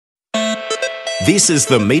This is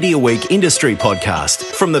the Mediaweek Industry Podcast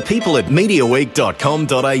from the people at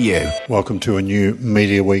mediaweek.com.au. Welcome to a new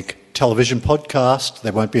Mediaweek television podcast.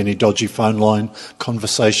 There won't be any dodgy phone line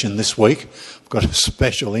conversation this week. We've got a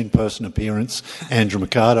special in-person appearance. Andrew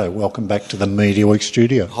Mercado, welcome back to the Mediaweek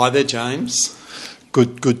studio. Hi there, James.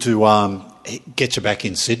 Good to get you back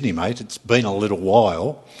in Sydney, mate. It's been a little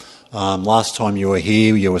while. Last time you were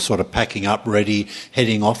here, you were sort of packing up, ready,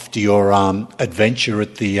 heading off to your adventure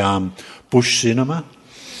at the Bush Cinema.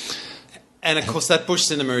 And of course, that Bush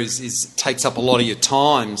Cinema takes up a lot of your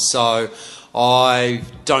time, so I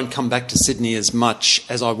don't come back to Sydney as much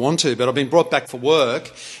as I want to. But I've been brought back for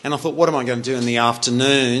work, and I thought, what am I going to do in the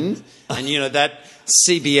afternoon? And you know that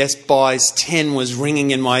CBS buys 10 was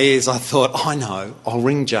ringing in my ears. I thought, I know, I'll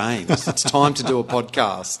ring James. It's time to do a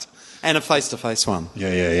podcast. And a face-to-face one.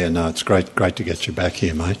 Yeah. No, it's great to get you back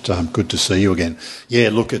here, mate. Good to see you again. Yeah,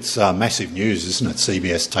 look, it's massive news, isn't it?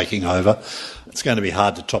 CBS taking over. It's going to be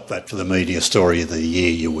hard to top that for the media story of the year,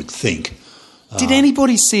 you would think. Did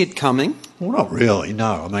anybody see it coming? Well, not really,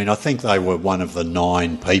 no. I mean, I think they were one of the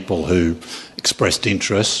 9 people who expressed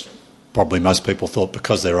interest. Probably most people thought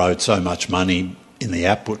because they're owed so much money in the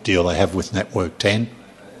output deal they have with Network 10.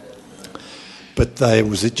 But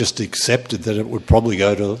was it just accepted that it would probably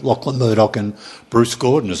go to Lachlan Murdoch and Bruce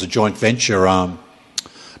Gordon as a joint venture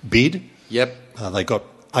bid. Yep. They got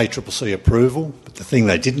ACCC approval, but the thing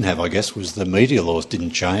they didn't have, I guess, was the media laws didn't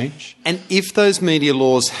change. And if those media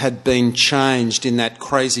laws had been changed in that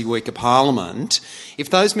crazy week of Parliament, if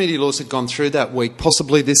those media laws had gone through that week,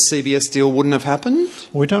 possibly this CBS deal wouldn't have happened?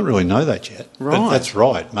 Well, we don't really know that yet. Right. But that's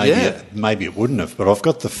right. Maybe it wouldn't have, but I've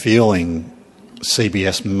got the feeling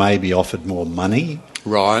CBS maybe offered more money.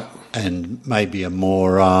 Right. And maybe a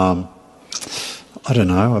more, I don't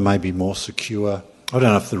know, or maybe more secure. I don't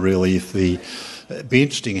know if it'd be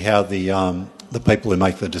interesting how the people who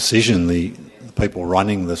make the decision, the people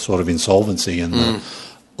running the sort of insolvency and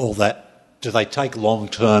all that, do they take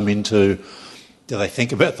long-term do they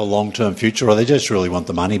think about the long-term future, or they just really want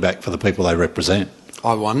the money back for the people they represent?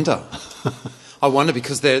 I wonder.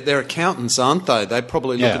 Because they're accountants, aren't they? They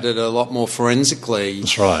probably look at it a lot more forensically.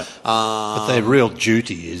 That's right. But their real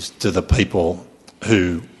duty is to the people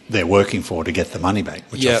who they're working for to get the money back,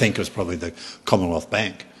 which I think was probably the Commonwealth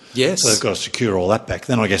Bank. Yes. So they've got to secure all that back.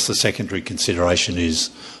 Then I guess the secondary consideration is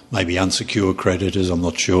maybe unsecured creditors, I'm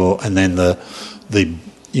not sure, and then the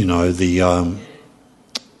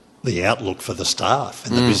outlook for the staff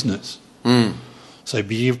and the business. So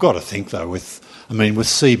you've got to think, though, with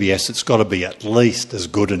CBS, it's got to be at least as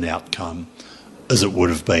good an outcome as it would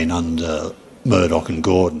have been under Murdoch and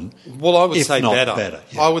Gordon. Well, I would say not better.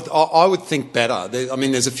 Yeah. I would think better.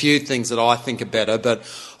 There's a few things that I think are better, but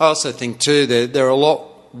I also think too there are a lot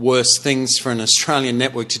worse things for an Australian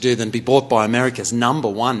network to do than be bought by America's number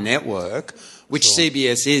one network, which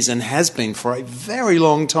CBS is and has been for a very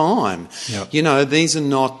long time. Yep. You know, these are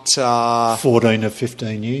not 14 or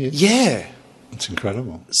 15 years. Yeah. It's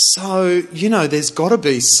incredible. So, you know, there's got to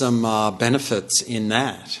be some benefits in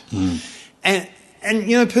that. And,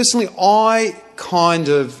 you know, personally, I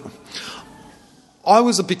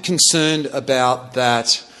was a bit concerned about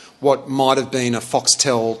that, what might have been a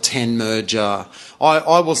Foxtel 10 merger.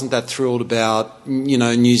 I wasn't that thrilled about, you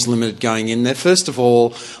know, News Limited going in there. First of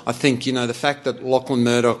all, I think, you know, the fact that Lachlan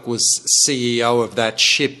Murdoch was CEO of that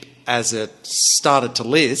ship as it started to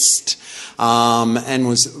list, and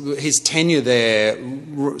his tenure there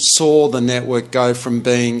saw the network go from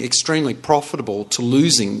being extremely profitable to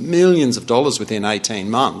losing millions of dollars within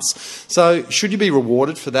 18 months. So should you be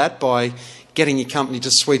rewarded for that by getting your company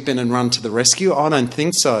to sweep in and run to the rescue? I don't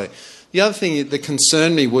think so. The other thing that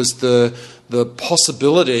concerned me was the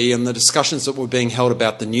possibility and the discussions that were being held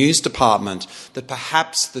about the news department, that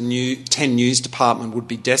perhaps the new 10 News department would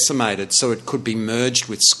be decimated so it could be merged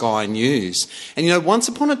with Sky News. And, you know, once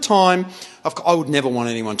upon a time, I would never want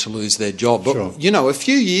anyone to lose their job. But, Sure. you know, a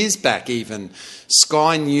few years back even,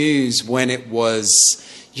 Sky News, when it was,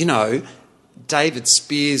 you know, David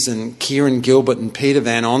Spears and Kieran Gilbert and Peter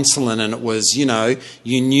Van Onselen, and it was, you know,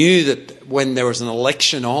 you knew that when there was an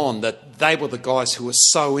election on that they were the guys who were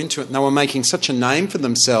so into it and they were making such a name for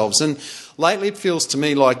themselves. And lately it feels to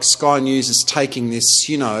me like Sky News is taking this,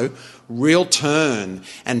 you know, real turn,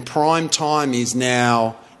 and prime time is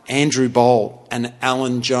now Andrew Bolt and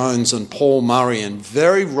Alan Jones and Paul Murray and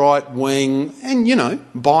very right-wing and,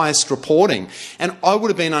 biased reporting. And I would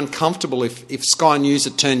have been uncomfortable if Sky News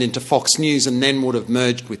had turned into Fox News and then would have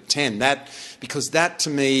merged with 10. Because that to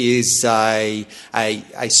me is a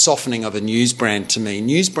softening of a news brand to me.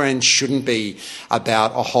 News brands shouldn't be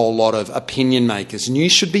about a whole lot of opinion makers.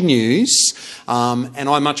 News should be news, and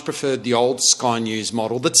I much preferred the old Sky News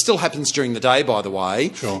model that still happens during the day, by the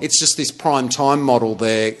way. Sure. It's just this prime time model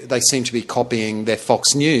they seem to be copying their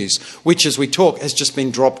Fox News, which, as we talk, has just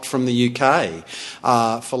been dropped from the UK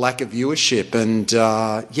for lack of viewership. And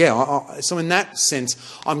so in that sense,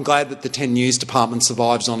 I'm glad that the 10 News department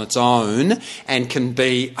survives on its own and can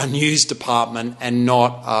be a news department and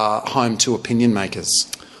not home to opinion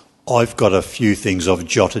makers. I've got a few things I've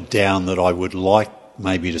jotted down that I would like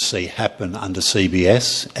maybe to see happen under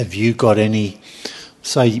CBS. Have you got any,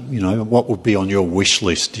 what would be on your wish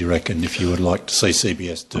list, do you reckon, if you would like to see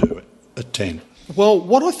CBS do at 10? Well,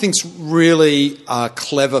 what I think's really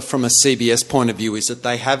clever from a CBS point of view is that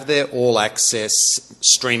they have their all-access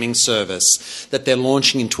streaming service that they're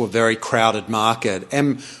launching into a very crowded market,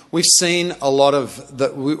 and we've seen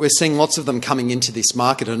we're seeing lots of them coming into this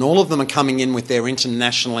market, and all of them are coming in with their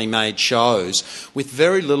internationally made shows with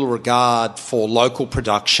very little regard for local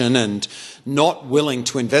production and not willing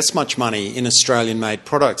to invest much money in Australian-made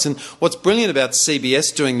products. And what's brilliant about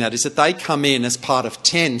CBS doing that is that they come in as part of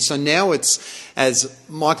 10. So now it's, as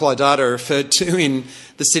Michael O'Dada referred to in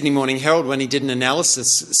the Sydney Morning Herald when he did an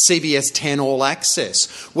analysis, CBS 10 All Access,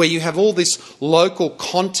 where you have all this local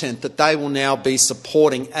content that they will now be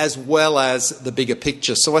supporting as well as the bigger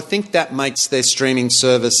picture. So I think that makes their streaming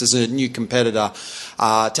service as a new competitor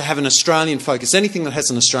to have an Australian focus. Anything that has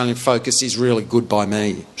an Australian focus is really good by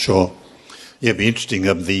me. Sure. Yeah, it'd be interesting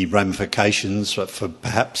of the ramifications for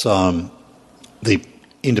perhaps the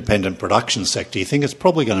independent production sector. You think it's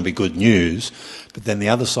probably going to be good news, but then the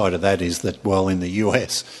other side of that is that, well, in the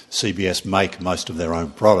US, CBS make most of their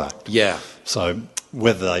own product. Yeah. So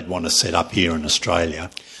whether they'd want to set up here in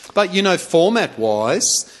Australia. But,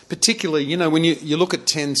 format-wise, particularly, when you look at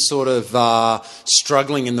 10 sort of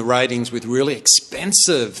struggling in the ratings with really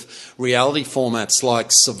expensive reality formats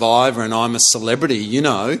like Survivor and I'm a Celebrity,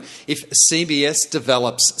 if CBS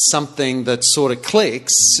develops something that sort of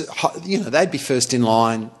clicks, they'd be first in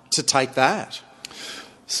line to take that.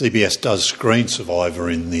 CBS does screen Survivor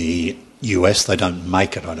in the US. They don't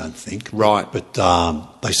make it, I don't think. Right. But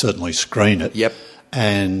they certainly screen it. Yep.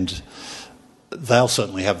 And they'll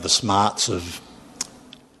certainly have the smarts of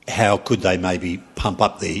how could they maybe pump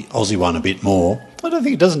up the Aussie one a bit more. I don't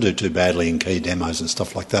think it doesn't do too badly in key demos and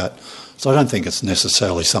stuff like that. So I don't think it's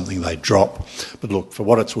necessarily something they drop. But look, for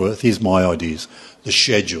what it's worth, here's my ideas. The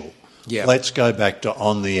schedule. Yep. Let's go back to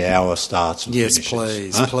on the hour starts and finishes.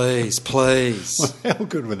 Yes, please. Well, how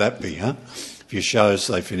good would that be, huh? If your shows,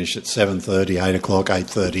 they finish at 7:30, 8 o'clock,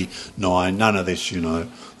 8:30, 9, none of this,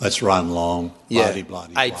 let's run long, bloody.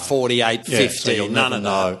 8:40, 8:50, so you'll none never of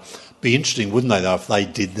know. that. Be interesting, wouldn't they, though, if they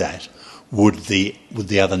did that? Would the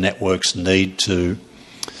other networks need to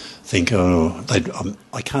think,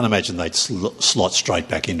 I can't imagine they'd slot straight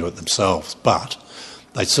back into it themselves, but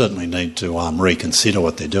they certainly need to reconsider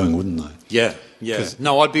what they're doing, wouldn't they? Yeah.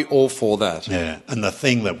 No, I'd be all for that. Yeah, and the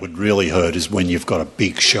thing that would really hurt is when you've got a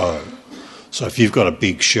big show. So if you've got a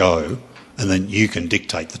big show, and then you can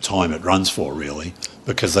dictate the time it runs for, really,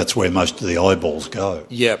 because that's where most of the eyeballs go.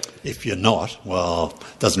 Yep. If you're not, well,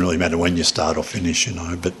 it doesn't really matter when you start or finish,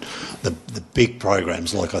 but the big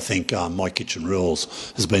programs, like I think My Kitchen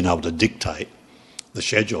Rules has been able to dictate the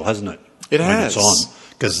schedule, hasn't it? It when has. It's on.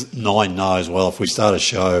 Because Nine knows, well, if we start a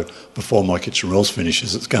show before My Kitchen Rules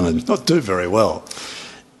finishes, it's going to not do very well.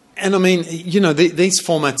 And I mean, these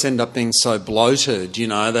formats end up being so bloated. They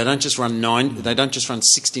don't just run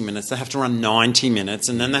 60 minutes. They have to run 90 minutes,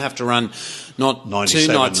 and then they have to run not 2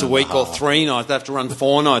 nights a week or 3 nights. They have to run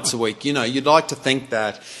 4 nights a week. You'd like to think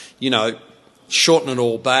that, shorten it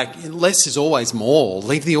all back. Less is always more.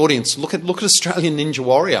 Leave the audience. Look at Australian Ninja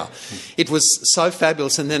Warrior. It was so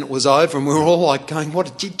fabulous, and then it was over, and we were all like going,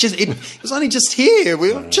 "What? It was only just here.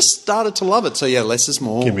 We just started to love it." So yeah, less is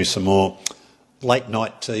more. Give me some more. Late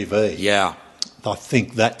night TV. Yeah. I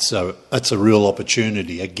think that's a real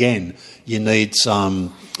opportunity. Again, you need people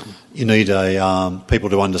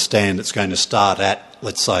to understand it's going to start at,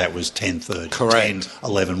 let's say it was 10:30, correct, 10,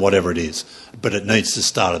 11, whatever it is, but it needs to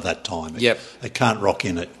start at that time. Yep. It can't rock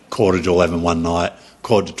in at 10:45 one night,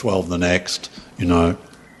 11:45 the next. You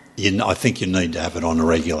I think you need to have it on a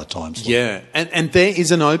regular time slot. Yeah, and there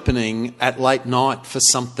is an opening at late night for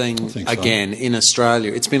something again in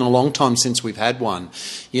Australia. It's been a long time since we've had one.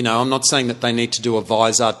 You know, I'm not saying that they need to do a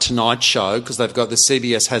Visor Tonight Show, because they've got, the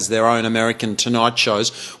CBS has their own American Tonight shows,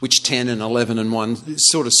 which 10 and 11 and 1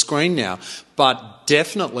 sort of screen now. But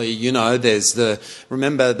definitely, you know, there's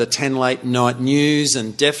remember the 10 late night news,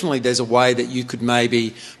 and definitely there's a way that you could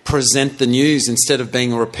maybe present the news instead of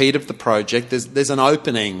being a repeat of the project. There's an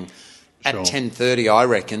opening at 10:30, I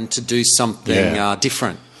reckon, to do something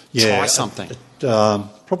different. Yeah, try something.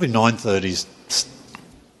 Probably 9:30's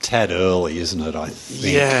tad early, isn't it, I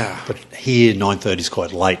think? Yeah. But here 9:30 is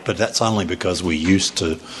quite late, but that's only because we're used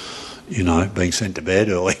to, you know, being sent to bed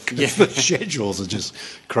early. Yeah. The schedules are just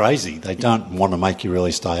crazy. They don't want to make you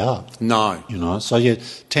really stay up. No. You know, so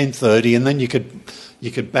 10:30, and then you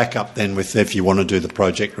could back up then with, if you want to do the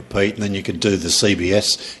project repeat, and then you could do the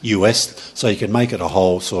CBS US, so you could make it a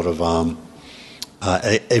whole sort of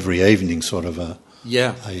every evening sort of a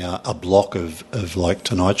block of like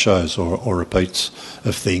Tonight shows or repeats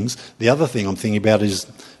of things. The other thing I'm thinking about is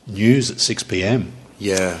news at 6 p.m.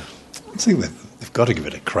 Yeah. I think they've got to give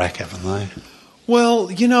it a crack, haven't they?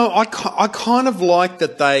 Well, you know, I kind of like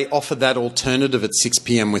that they offer that alternative at 6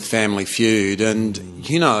 p.m. with Family Feud. And,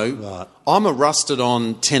 you know, Right. I'm a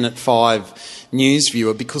rusted-on 10 at 5 news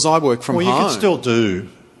viewer because I work from home. Well, you can still do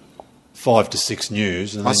 5 to 6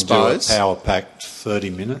 news and I then suppose. do a power-packed 30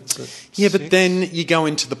 minutes at Yeah, 6. but then you go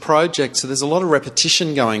into the project, so there's a lot of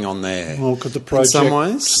repetition going on there. Well, could the in project some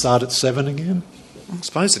ways? start at 7 again? I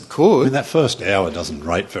suppose it I could. mean, that first hour doesn't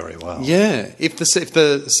rate very well. Yeah, if the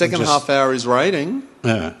second Just- half hour is rating.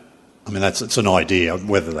 Yeah. I mean, it's an idea.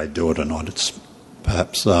 Whether they do it or not, it's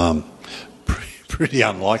perhaps pretty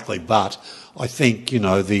unlikely. But I think, you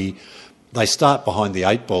know, they start behind the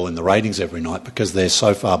 8 ball in the ratings every night because they're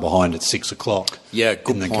so far behind at 6 o'clock. Yeah,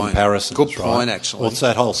 good in the point. comparisons, Good right? point, actually. Well, it's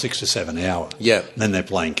that whole 6 to 7 hour. Yeah. And then they're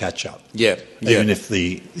playing catch up. Yeah, Even if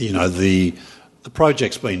the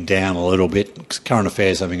project's been down a little bit. Current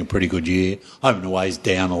Affairs having a pretty good year. Home and Away's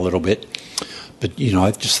down a little bit. But, you know, I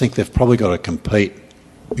just think they've probably got to compete,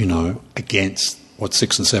 you know, against what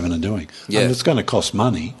 6 and 7 are doing. Yeah. I mean, it's going to cost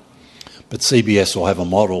money, but CBS will have a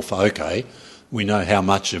model for, okay, we know how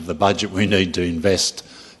much of the budget we need to invest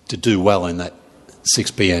to do well in that 6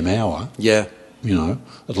 p.m. hour. Yeah, You know,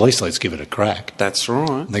 at least let's give it a crack. that's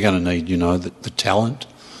right. They're going to need, you know, the talent.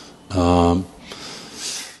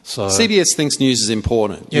 So CBS thinks news is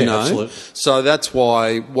important, you Yeah, know. absolutely. So that's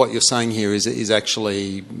why what you're saying here is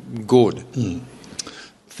actually good.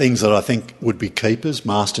 things that I think would be keepers,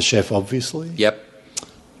 MasterChef, obviously. Yep.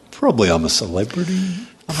 Probably I'm a Celebrity.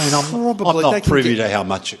 I mean, I'm Probably. They not can privy get- to how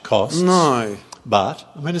much it costs. No. But,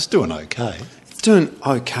 I mean, it's doing okay. It's doing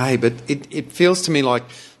okay, but it feels to me like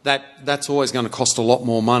that's always going to cost a lot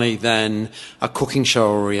more money than a cooking show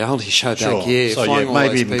or a reality show back here. So, Flying all maybe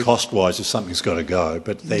those even people. cost-wise, if something's got to go.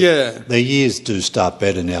 But Yeah. their years do start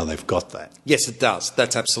better now they've got that. Yes, it does.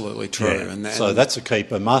 That's absolutely true. Yeah. And So that's a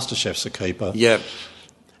keeper. MasterChef's a keeper. yeah.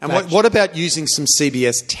 And what about using some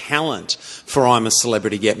CBS talent for I'm a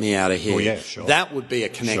Celebrity, Get Me Out of Here? Oh, yeah, sure. That would be a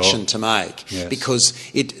connection Sure. to make. Yes. Because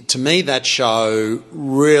to me, that show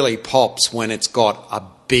really pops when it's got a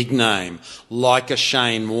big name, like a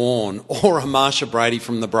Shane Warne or a Marsha Brady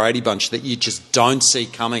from the Brady Bunch that you just don't see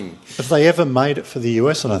coming. Have they ever made it for the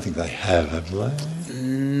US? I don't think they have they?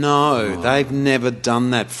 No, they've never done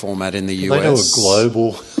that format in the They US. do a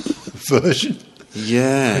global version.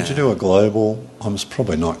 Yeah. Could you do a global?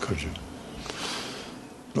 Probably not, could you?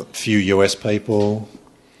 A few US people,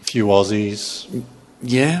 a few Aussies,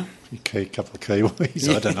 Yeah. a couple of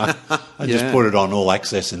Kiwis, I don't know. And Yeah. just put it on All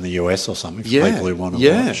Access in the US or something for Yeah. people who want to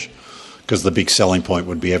Yeah. watch. Because the big selling point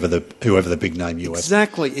would be whoever the big name US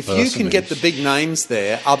Exactly. If you person can get the is. big names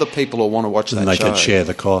there, other people will want to watch Then that they show. could share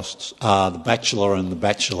the costs. The Bachelor and the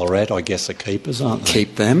Bachelorette, I guess, are keepers, aren't they?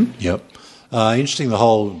 Keep them. Yep. Interesting, the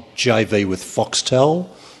whole JV with Foxtel,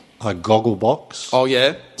 Gogglebox. Oh,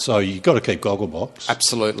 yeah. So you've got to keep Gogglebox.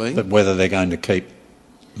 Absolutely. But whether they're going to keep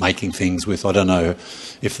making things with, I don't know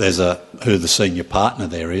if there's who the senior partner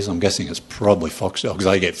there is. I'm guessing it's probably Foxtel because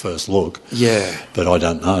they get first look. Yeah. But I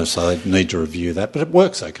don't know, so they need to review that. But it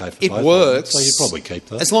works okay for It both of them, works. so you probably keep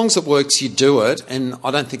that. As long as it works, you do it. And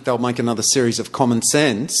I don't think they'll make another series of Common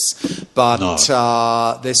Sense. But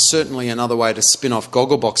there's certainly another way to spin off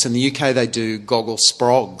Gogglebox. In the UK, they do Goggle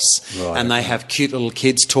Sprogs. Right, and they have cute little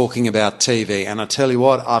kids talking about TV. And I tell you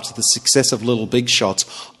what, after the success of Little Big Shots,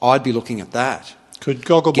 I'd be looking at that. Could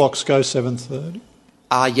Gogglebox go 7:30?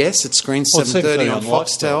 Yes, it screens Well, it seems 7:30 to on be on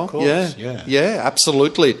Lifestyle, Foxtel. of course, yeah. Yeah,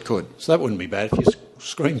 absolutely it could. So that wouldn't be bad if you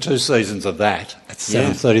screen 2 seasons of that at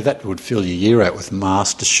 7:30. That would fill your year out with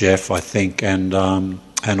MasterChef, I think, and I'm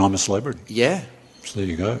a Celebrity. Yeah. So there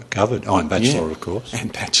you go, covered. Oh, and Bachelor, of course.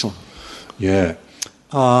 And Bachelor. Yeah.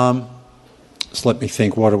 So let me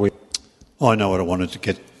think, what are we... I know what I wanted to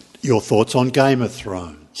get your thoughts on Game of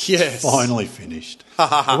Thrones. Yes. Finally finished.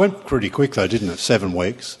 It went pretty quick though, didn't it? 7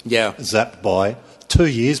 weeks. Yeah. Zapped by. 2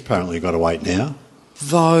 years apparently you've got to wait now.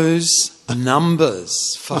 Those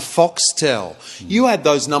numbers for Foxtel. You add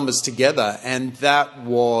those numbers together and that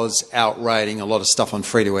was outrating a lot of stuff on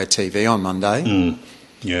free-to-air TV on Monday.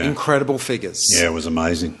 Yeah. Incredible figures. Yeah, it was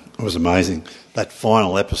amazing. It was amazing. That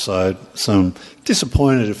final episode, some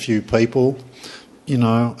disappointed a few people. You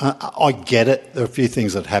know, I get it. There are a few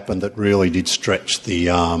things that happened that really did stretch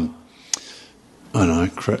the, I don't know,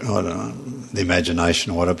 the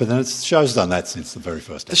imagination or whatever. But then the show's done that since the very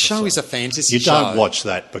first episode. The show is a fantasy You show. don't watch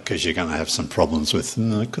that because you're going to have some problems with,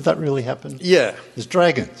 could that really happen? Yeah. There's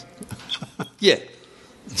dragons. Yeah.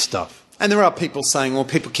 And stuff. And there are people saying, well,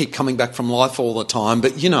 people keep coming back from life all the time.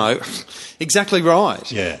 But, you know, exactly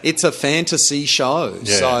right. Yeah. It's a fantasy show.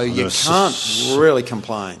 Yeah, so you can't really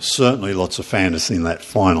complain. Certainly lots of fantasy in that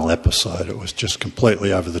final episode. It was just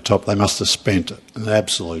completely over the top. They must have spent an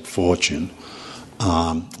absolute fortune.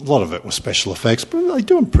 A lot of it was special effects, but they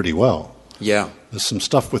do them pretty well. Yeah. There's some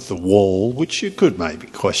stuff with the wall, which you could maybe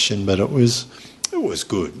question, but it was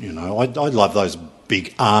good, you know. I love those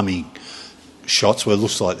big army shots where it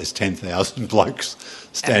looks like there's 10,000 blokes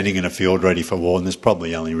standing in a field ready for war, and there's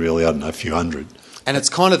probably only really, I don't know, a few hundred. And it's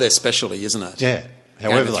kind of their specialty, isn't it? Yeah.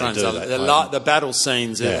 However they do that. The battle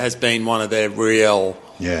scenes has been one of their real...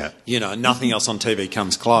 Yeah. You know, nothing else on TV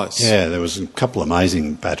comes close. Yeah, there was a couple of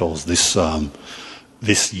amazing battles this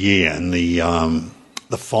year, and the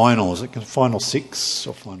final, is it final 6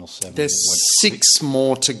 or final 7? There's 6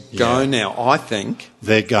 more to go now, I think.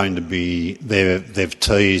 They're going to be... They've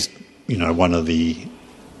teased... You know,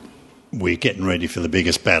 we're getting ready for the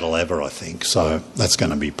biggest battle ever, I think. So that's going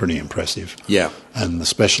to be pretty impressive. Yeah. And the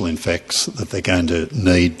special effects that they're going to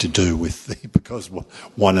need to do because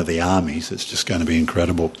one of the armies, it's just going to be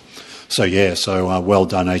incredible. So, well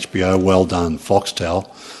done HBO, well done Foxtel.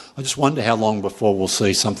 I just wonder how long before we'll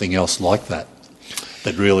see something else like that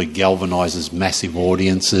really galvanises massive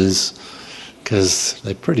audiences, because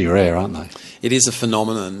they're pretty rare, aren't they? It is a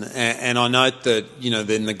phenomenon, and I note that, you know,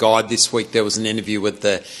 in the guide this week there was an interview with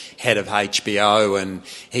the head of HBO, and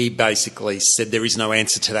he basically said there is no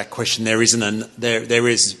answer to that question. There isn't,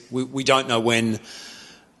 we don't know when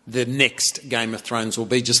the next Game of Thrones will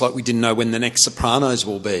be, just like we didn't know when the next Sopranos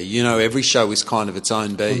will be. You know, every show is kind of its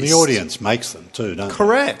own beast. And the audience makes them too, don't they?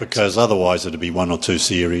 Correct. Because otherwise it'd be 1 or 2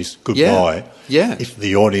 series, goodbye. Yeah. If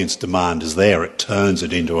the audience demand is there, it turns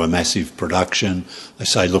it into a massive production. They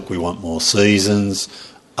say, look, we want more seasons,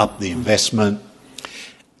 up the investment.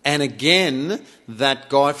 And again, that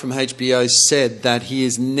guy from HBO said that he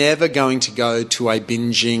is never going to go to a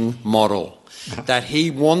binging model, that he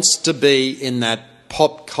wants to be in that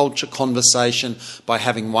pop culture conversation by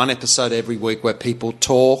having 1 episode every week where people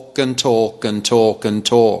talk and talk and talk and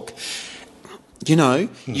talk. You know,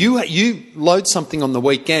 you load something on the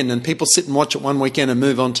weekend and people sit and watch it one weekend and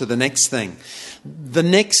move on to the next thing. The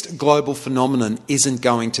next global phenomenon isn't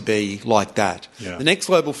going to be like that. Yeah. The next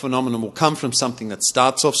global phenomenon will come from something that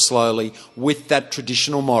starts off slowly with that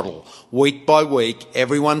traditional model. Week by week,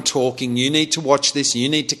 everyone talking, you need to watch this, you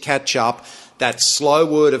need to catch up. That slow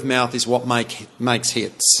word of mouth is what makes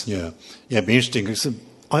hits. Yeah. Yeah, it'd be interesting, because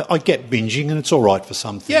I get binging and it's all right for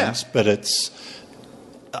some things, but it's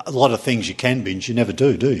a lot of things you can binge, you never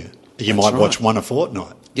do you? You might watch 1 a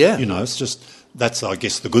fortnight. Yeah. You know, it's just... That's, I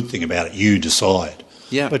guess, the good thing about it. You decide.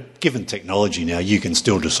 Yeah. But given technology now, you can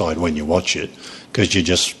still decide when you watch it, because you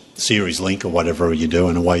just series link or whatever you do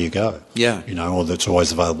and away you go. Yeah. You know, or that's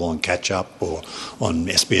always available on Catch Up or on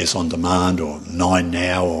SBS On Demand or 9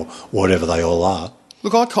 Now or whatever they all are.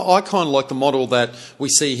 Look, I kind of like the model that we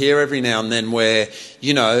see here every now and then where,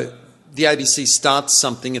 you know, the ABC starts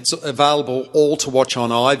something, it's available all to watch on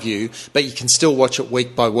iView, but you can still watch it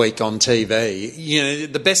week by week on TV. You know,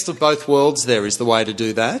 the best of both worlds there is the way to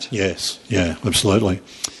do that. Yes, yeah, absolutely.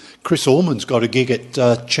 Chris Ulhmann's got a gig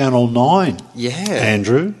at Channel 9. Yeah.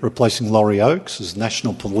 Andrew, replacing Laurie Oakes as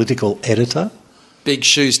National Political Editor. Big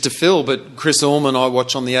shoes to fill, but Chris Ulhmann I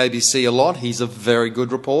watch on the ABC a lot. He's a very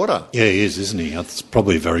good reporter. Yeah, he is, isn't he? It's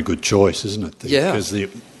probably a very good choice, isn't it? Yeah. Because I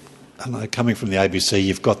don't know, coming from the ABC,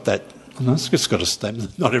 you've got that... It's just got a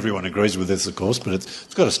stamp. Not everyone agrees with this, of course, but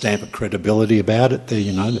it's got a stamp of credibility about it.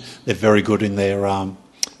 They're very good in their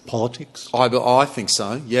politics. I think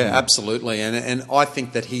so. Yeah, absolutely. And I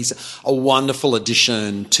think that he's a wonderful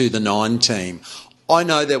addition to the 9 team. I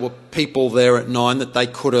know there were people there at Nine that they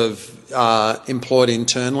could have employed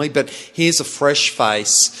internally, but here's a fresh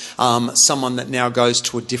face, someone that now goes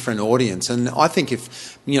to a different audience. And I think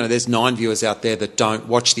if there's Nine viewers out there that don't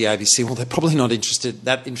watch the ABC, well, they're probably not interested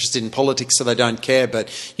in politics, so they don't care. But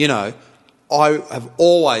I have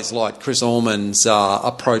always liked Chris Ulhmann's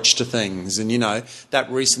approach to things, and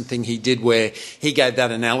that recent thing he did where he gave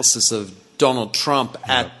that analysis of Donald Trump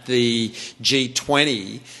at the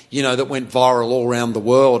G20, that went viral all around the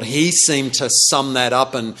world. He seemed to sum that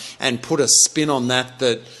up and put a spin on that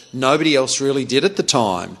nobody else really did at the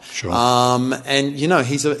time. Sure. And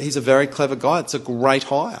he's a very clever guy. It's a great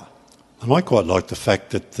hire. And I quite like the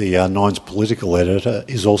fact that the Nine's political editor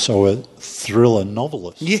is also a thriller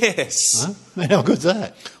novelist. Yes. Huh? How good's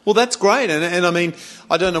that? Well, that's great. And I mean,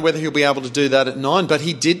 I don't know whether he'll be able to do that at Nine, but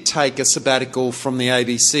he did take a sabbatical from the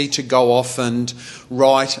ABC to go off and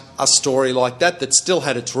write a story like that still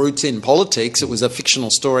had its roots in politics. It was a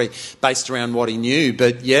fictional story based around what he knew,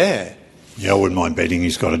 but yeah. Yeah, I wouldn't mind betting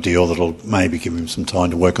he's got a deal that'll maybe give him some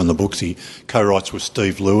time to work on the books. He co-writes with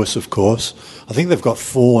Steve Lewis, of course. I think they've got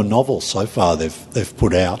 4 novels so far they've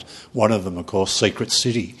put out. One of them, of course, Secret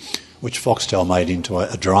City, which Foxtel made into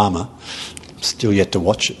a drama. Still yet to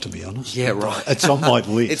watch it, to be honest. Yeah, right. It's on my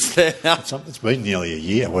list. It's there. It's been nearly a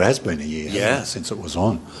year. Well, it has been a year since it was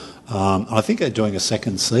on. I think they're doing a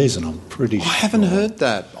second season, I'm pretty sure. I haven't heard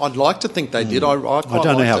that. I'd like to think they did. I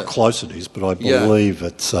don't know how close it is, but I believe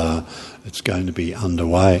it's going to be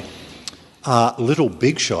underway. Little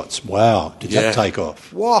Big Shots, wow. Did that take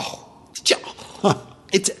off? Wow.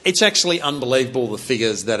 It's actually unbelievable, the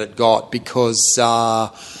figures that it got, because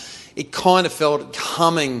it kind of felt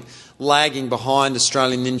lagging behind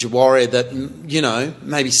Australian Ninja Warrior that,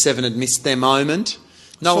 maybe Seven had missed their moment.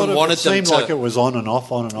 No one wanted them to... It seemed like it was on and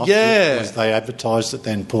off. Yeah. As they advertised it,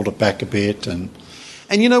 then pulled it back a bit. And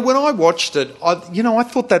when I watched it, I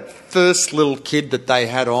thought that first little kid that they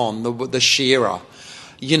had on, the shearer,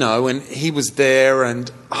 and he was there,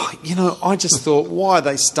 and, I just thought, why are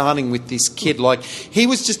they starting with this kid? Like, he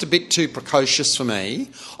was just a bit too precocious for me.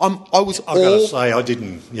 I've got to say, I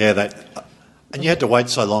didn't... Yeah, that... And you had to wait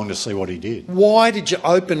so long to see what he did. Why did you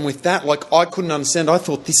open with that? Like, I couldn't understand. I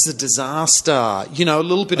thought, this is a disaster. A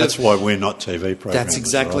little bit That's why we're not TV programs. That's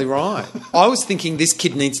exactly right. I was thinking this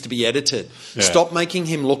kid needs to be edited. Yeah. Stop making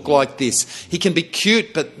him look like this. He can be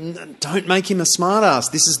cute, but don't make him a smartass.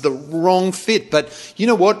 This is the wrong fit. But you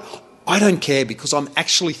know what? I don't care, because I'm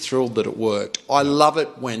actually thrilled that it worked. I love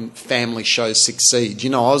it when family shows succeed. I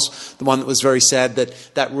was the one that was very sad that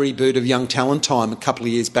reboot of Young Talent Time a couple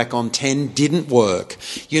of years back on 10 didn't work.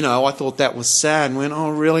 I thought that was sad, and went, oh,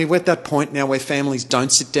 really? We're at that point now where families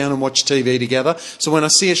don't sit down and watch TV together. So when I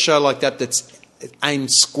see a show like that that's aimed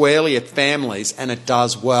squarely at families and it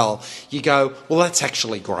does well, you go, well, that's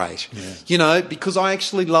actually great. Yeah. Because I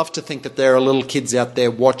actually love to think that there are little kids out there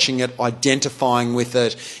watching it, identifying with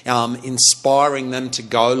it, inspiring them to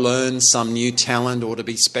go learn some new talent or to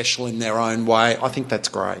be special in their own way. I think that's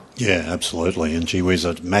great. Yeah, absolutely. And gee whiz,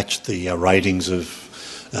 it matched the ratings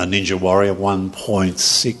of Ninja Warrior,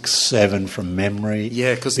 1.67 from memory.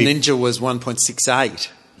 Yeah, because Ninja was 1.68.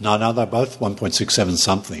 No, they're both 1.67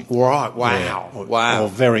 something. Right, wow. Yeah. Wow.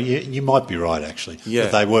 Or you might be right, actually. Yeah.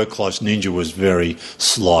 But they were close. Ninja was very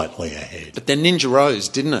slightly ahead. But then Ninja rose,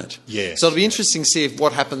 didn't it? Yeah. So it'll be interesting to see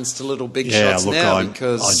what happens to Little Big Shots now.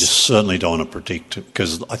 Because I just certainly don't want to predict it,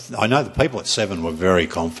 because I know the people at Seven were very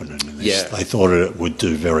confident in this. Yeah. They thought it would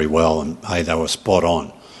do very well, and, hey, they were spot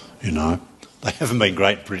on, They haven't been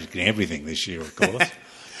great at predicting everything this year, of course.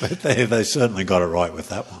 But they certainly got it right with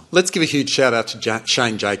that one. Let's give a huge shout out to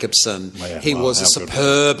Shane Jacobson. He was a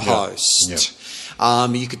superb host. Yeah.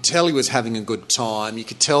 You could tell he was having a good time. You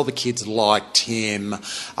could tell the kids liked him.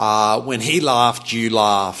 When he laughed, you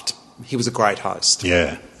laughed. He was a great host.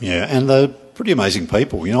 Yeah, and they're pretty amazing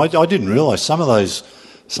people. I didn't realise some of those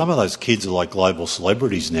kids are like global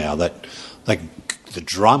celebrities now. The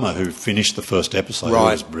drummer who finished the first episode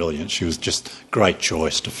was brilliant. She was just a great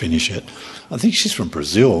choice to finish it. I think she's from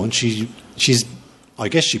Brazil, and she's I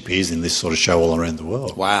guess she appears in this sort of show all around the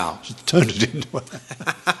world. Wow. She's turned it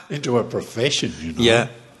into a profession, Yeah.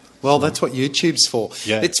 Well, that's what YouTube's for.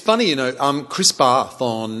 Yeah. It's funny, Chris Barth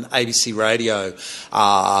on ABC Radio...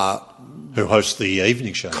 who hosts the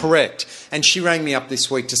evening show. Correct. And she rang me up this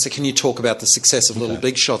week to say, can you talk about the success of Little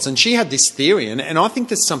Big Shots? And she had this theory, and I think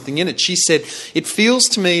there's something in it. She said, it feels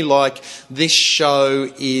to me like this show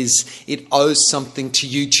it owes something to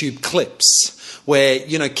YouTube clips, where,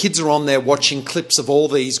 kids are on there watching clips of all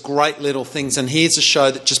these great little things, and here's a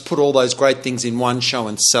show that just put all those great things in one show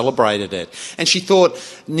and celebrated it. And she thought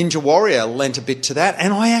Ninja Warrior lent a bit to that,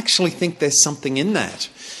 and I actually think there's something in that,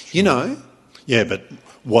 Yeah, Yeah, but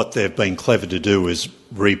what they've been clever to do is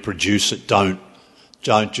reproduce it. Don't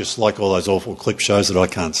just like all those awful clip shows that I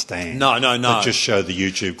can't stand. No. But just show the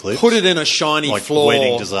YouTube clips. Put it in a shiny like floor.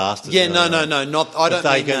 Wedding disasters. Yeah, no. Not. I don't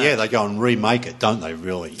mean that. Yeah, they go and remake it, don't they?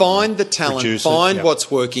 Really. Find the talent. Find what's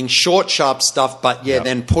working. Short, sharp stuff. But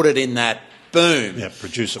then put it in that. Boom. Yeah,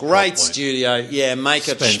 produce it Great properly. studio. Yeah, make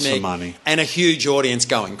it Spend schmick. some money. And a huge audience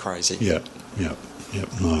going crazy. Yeah.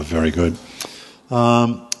 No, very good.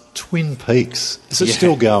 Twin Peaks. Is it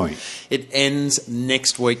still going? It ends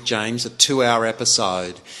next week, James, a 2-hour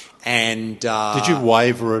episode. And did you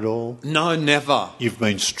waver at all? No, never. You've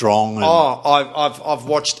been strong. And I've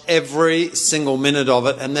watched every single minute of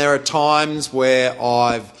it, and there are times where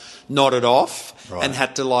I've nodded off and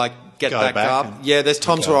had to get back up. There's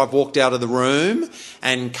times where I've walked out of the room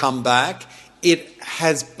and come back. It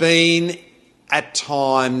has been at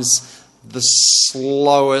times the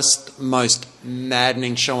slowest, most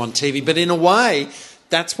maddening show on TV, but in a way,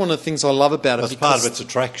 that's one of the things I love about it. That's part of its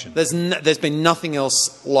attraction. There's been nothing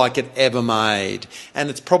else like it ever made. And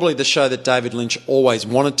it's probably the show that David Lynch always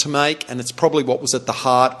wanted to make, and it's probably what was at the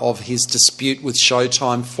heart of his dispute with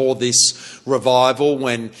Showtime for this revival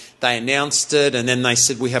when they announced it, and then they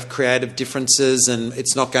said we have creative differences and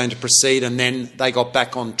it's not going to proceed, and then they got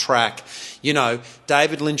back on track. You know,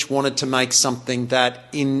 David Lynch wanted to make something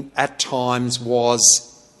that at times was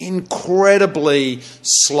incredibly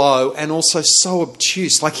slow and also so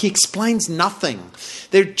obtuse. Like, he explains nothing.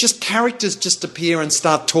 They're just characters just appear and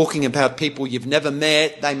start talking about people you've never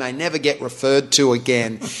met. They may never get referred to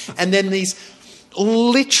again. And then these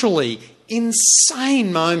literally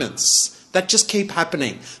insane moments that just keep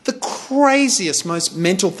happening. The craziest, most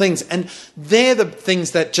mental things. And they're the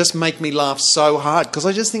things that just make me laugh so hard, because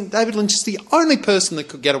I just think David Lynch is the only person that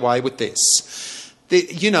could get away with this.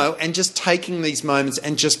 And just taking these moments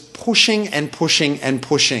and just pushing and pushing and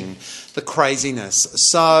pushing the craziness.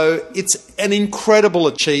 So it's an incredible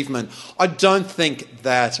achievement. I don't think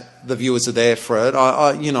that the viewers are there for it.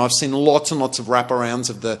 I've seen lots and lots of wraparounds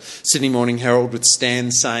of the Sydney Morning Herald with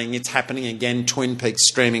Stan saying it's happening again, Twin Peaks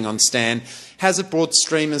streaming on Stan. Has it brought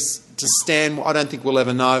streamers to Stan? I don't think we'll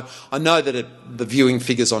ever know. I know that the viewing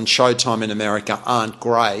figures on Showtime in America aren't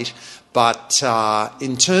great. But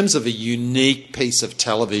in terms of a unique piece of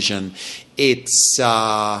television,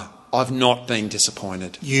 I've not been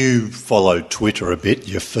disappointed. You follow Twitter a bit,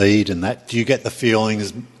 your feed and that. Do you get the feeling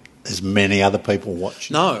as many other people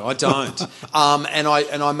watching? No, I don't. And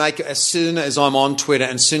I make it, as soon as I'm on Twitter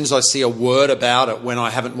and as soon as I see a word about it when I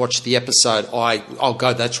haven't watched the episode, I'll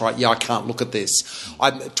go, that's right, I can't look at this.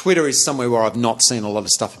 Twitter is somewhere where I've not seen a lot of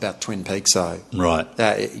stuff about Twin Peaks, though. Right.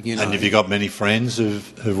 And have you got many friends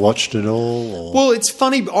who've watched it all? Or? Well, it's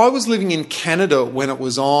funny. I was living in Canada when it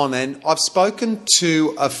was on, and I've spoken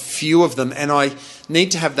to a few of them, and I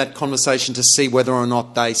need to have that conversation to see whether or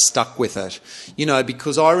not they stuck with it.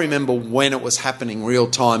 Because I remember when it was happening real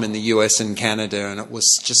time in the US and Canada, and it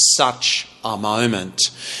was just such a moment,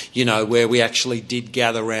 where we actually did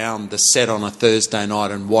gather around the set on a Thursday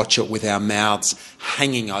night and watch it with our mouths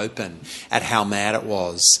hanging open at how mad it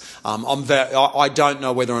was. I don't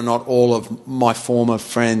know whether or not all of my former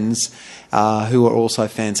friends who are also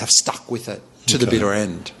fans have stuck with it to the bitter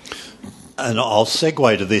end. And I'll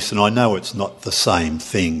segue to this, and I know it's not the same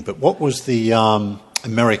thing, but what was the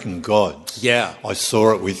American Gods? Yeah. I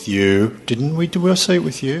saw it with you. Didn't we? Did we see it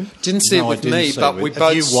with you? Didn't see it with me, but we both...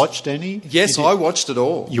 Have you watched any? Yes, I watched it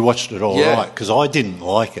all. You watched it all, right, because I didn't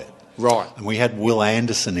like it. Right. And we had Will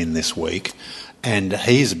Anderson in this week, and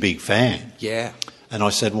he's a big fan. Yeah. And I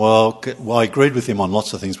said, well, I agreed with him on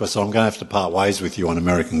lots of things, but so I'm going to have to part ways with you on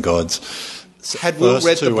American Gods. Had Will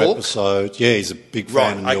read the book? Episodes. Yeah, he's a big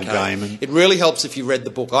fan of Neil Gaiman. It really helps if you read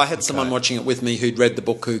the book. I had someone watching it with me who'd read the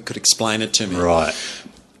book who could explain it to me. Right.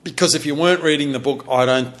 Because if you weren't reading the book,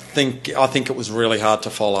 I think it was really hard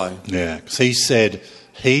to follow. Yeah, because he said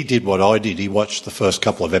he did what I did. He watched the first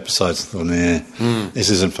couple of episodes and thought,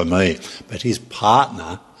 this isn't for me. But his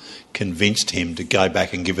partner convinced him to go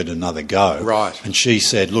back and give it another go. Right. And she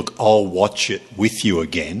said, look, I'll watch it with you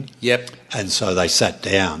again. Yep. And so they sat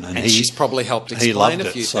down. And she's probably helped explain a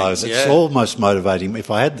few things. So it's almost motivating. If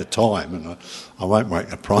I had the time, and I won't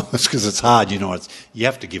make a promise because it's hard, you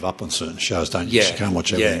have to give up on certain shows, don't you? Yeah. You can't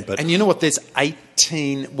watch everything. But and you know what, there's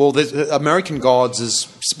 18... Well, American Gods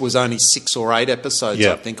was only 6 or 8 episodes,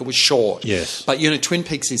 I think. It was short. Yes. But, Twin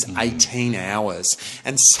Peaks is 18 hours.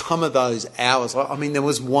 And some of those hours... I mean, there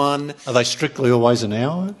was one one. Are they strictly always an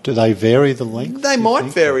hour? Do they vary the length? They might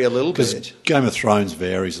vary a little bit. Because Game of Thrones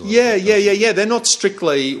varies a little bit. Yeah. They're not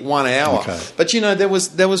strictly 1 hour. Okay. But,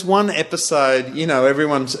 there was one episode,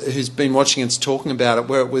 everyone who's been watching it's talking about it,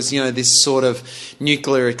 where it was, this sort of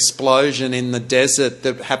nuclear explosion in the desert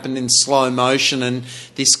that happened in slow motion, and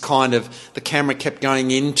this kind of, the camera kept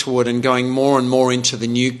going into it and going more and more into the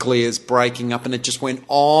nuclears breaking up, and it just went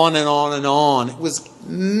on and on and on. It was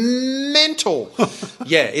mental.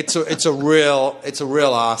 Yeah, it's a real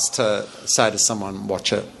ask to say to someone,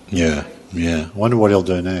 watch it. Yeah. I wonder what he'll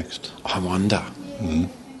do next. I wonder.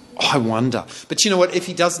 But you know what? If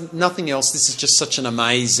he does nothing else, this is just such an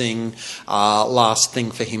amazing last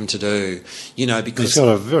thing for him to do. Because he's got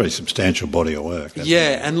a very substantial body of work.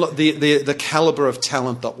 And look, the calibre of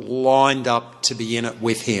talent that lined up to be in it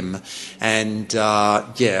with him, and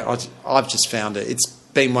I've just found it. It's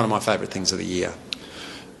been one of my favourite things of the year.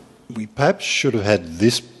 We perhaps should have had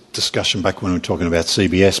this discussion back when we were talking about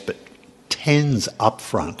CBS, but 10's up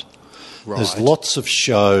front. Right. There's lots of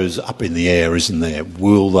shows up in the air, isn't there?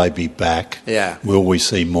 Will they be back? Yeah. Will we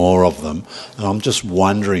see more of them? And I'm just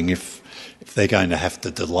wondering if they're going to have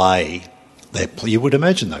to delay their play. You would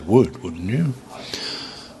imagine they would, wouldn't you?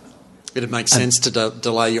 It'd make sense to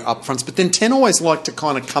delay your upfronts. But then 10 always like to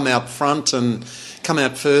kind of come out front and come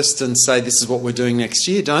out first and say this is what we're doing next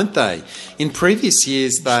year, don't they? In previous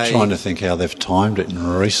years, I'm trying to think how they've timed it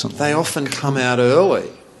recently. They often come out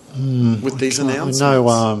early with these announcements.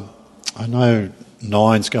 I know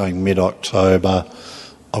 9's going mid-October.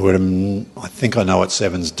 I think I know what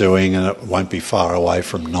 7's doing, and it won't be far away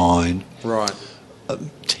from 9. Right.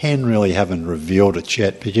 10 really haven't revealed it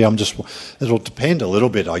yet, but yeah, it'll depend a little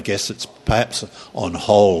bit. I guess it's perhaps on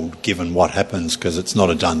hold given what happens, because it's not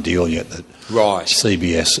a done deal yet that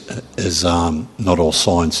CBS is not all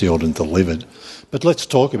signed, sealed and delivered. But let's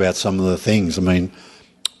talk about some of the things. I mean,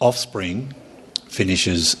 Offspring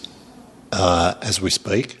finishes as we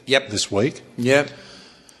speak this week. Yep.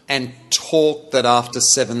 And talk that after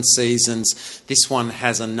 7 seasons, this one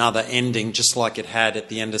has another ending, just like it had at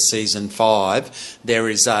the end of season 5. There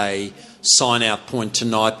is a sign-out point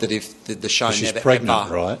tonight that if the show never she's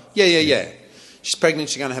pregnant, right? Yeah. She's pregnant.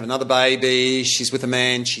 She's going to have another baby. She's with a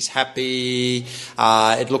man. She's happy.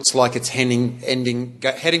 It looks like it's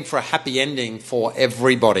heading for a happy ending for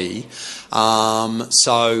everybody.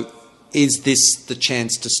 So is this the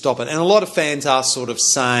chance to stop it? And a lot of fans are sort of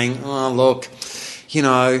saying, oh, look,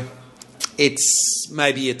 it's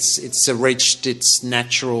reached its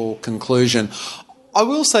natural conclusion. I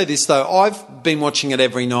will say this, though. I've been watching it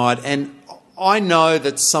every night, and I know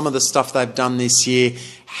that some of the stuff they've done this year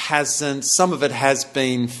some of it has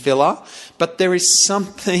been filler, but there is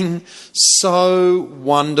something so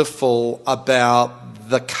wonderful about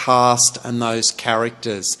the cast and those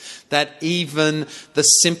characters that even the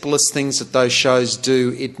simplest things that those shows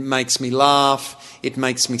do, it makes me laugh, it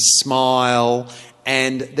makes me smile.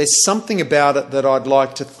 And there's something about it that I'd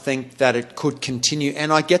like to think that it could continue.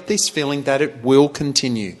 And I get this feeling that it will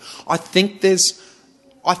continue. I think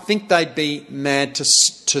they'd be mad to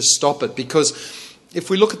stop it, because if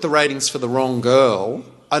we look at the ratings for The Wrong Girl,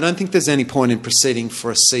 I don't think there's any point in proceeding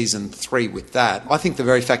for a season 3 with that. I think the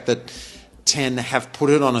very fact that 10 have put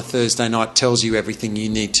it on a Thursday night tells you everything you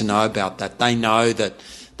need to know about that. They know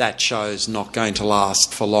that show's not going to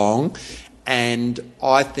last for long. And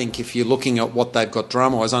I think if you're looking at what they've got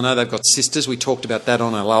drama-wise, I know they've got Sisters. We talked about that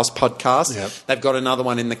on our last podcast. Yep. They've got another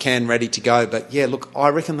one in the can ready to go. But, yeah, look, I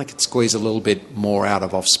reckon they could squeeze a little bit more out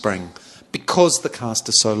of Offspring because the cast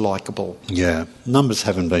is so likeable. Yeah. Numbers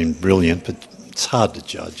haven't been brilliant, but it's hard to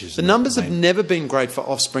judge, isn't it? The numbers have never been great for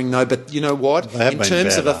Offspring, though. But you know what? In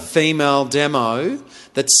terms of a female demo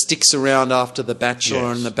that sticks around after The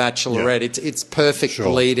Bachelor and The Bachelorette, it's perfect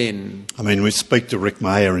lead-in. I mean, we speak to Rick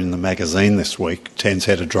Mayer in the magazine this week, 10's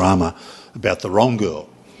head of drama, about The Wrong Girl.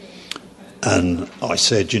 And I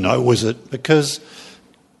said, was it because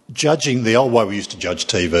judging the old way we used to judge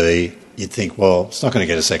TV, you'd think, well, it's not going to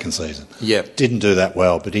get a second season. Yeah. Didn't do that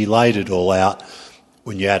well, but he laid it all out.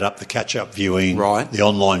 When you add up the catch-up viewing, the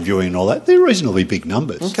online viewing and all that, they're reasonably big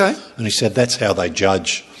numbers. Okay. And he said that's how they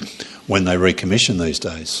judge when they recommission these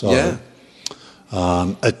days. So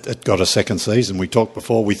it got a second season. We talked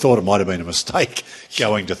before, we thought it might have been a mistake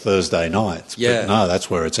going to Thursday nights. Yeah. But no, that's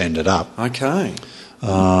where it's ended up. Okay.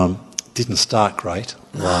 Didn't start great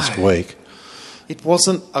last week. It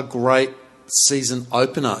wasn't a great season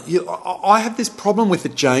opener. I have this problem with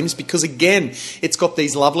it, James, because again, it's got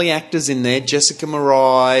these lovely actors in there, Jessica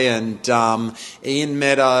Marai and Ian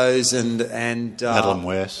Meadows and Madeline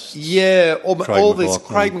West. Yeah, all this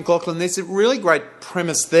Craig McLachlan. There's a really great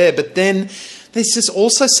premise there, but then there's just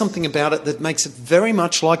also something about it that makes it very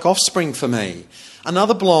much like Offspring for me.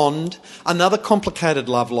 Another blonde, another complicated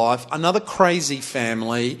love life, another crazy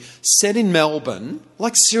family, set in Melbourne.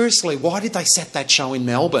 Like, seriously, why did they set that show in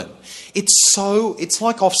Melbourne? It's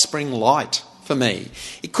like Offspring light for me.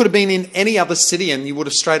 It could have been in any other city and you would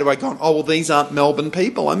have straight away gone, oh, well, these aren't Melbourne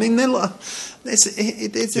people. I mean, there's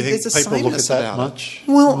a sameness about much?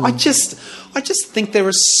 it. Well, I just think there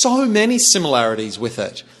are so many similarities with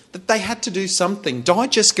it that they had to do something. Dye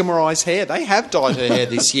Jessica Marai's hair. They have dyed her hair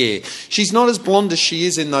this year. She's not as blonde as she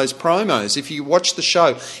is in those promos. If you watch the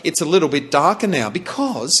show, it's a little bit darker now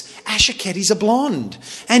because Asha Ketty's a blonde.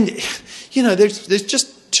 And, there's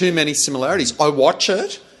just too many similarities. I watch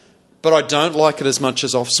it, but I don't like it as much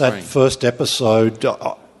as Offspring. That first episode,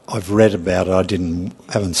 I've read about it.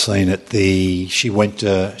 Haven't seen it. She'd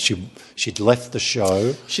left the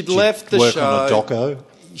show. She'd left the work show. on a doco.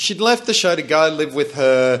 She'd left the show to go live with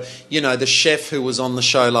her, the chef who was on the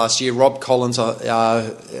show last year, Rob Collins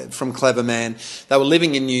from Clever Man. They were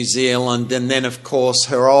living in New Zealand, and then, of course,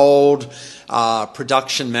 her old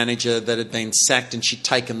production manager that had been sacked, and she'd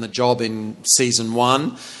taken the job in season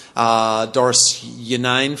 1, Doris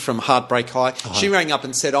Yanane from Heartbreak High. She rang up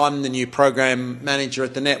and said, I'm the new program manager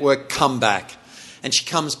at the network, come back. And she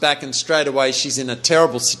comes back, and straight away she's in a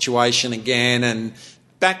terrible situation again, and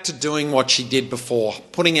back to doing what she did before,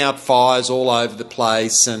 putting out fires all over the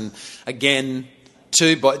place. And again,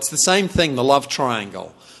 it's the same thing, the love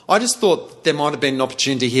triangle. I just thought there might have been an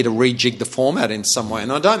opportunity here to rejig the format in some way.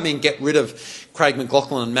 And I don't mean get rid of Craig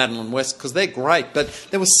McLachlan and Madeline West, because they're great, but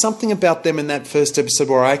there was something about them in that first episode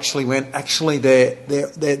where I actually went,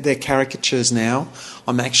 they're caricatures now.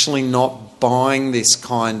 I'm actually not buying this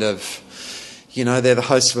kind of... they're the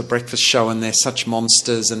hosts of a breakfast show and they're such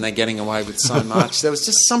monsters and they're getting away with so much. There was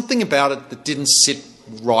just something about it that didn't sit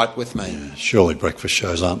right with me. Yeah, surely breakfast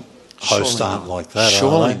shows aren't like that,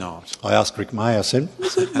 Surely are they? not. I asked Rick May, I said,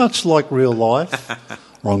 is it much like real life?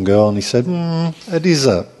 Wrong girl. And he said, it is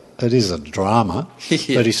a drama.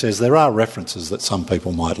 Yeah. But he says there are references that some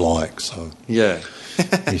people might like. So yeah.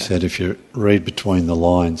 he said if you read between the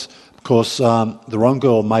lines. Of course, The Wrong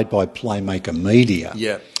Girl, made by Playmaker Media.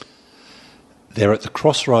 Yeah. They're at the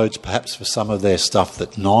crossroads, perhaps, for some of their stuff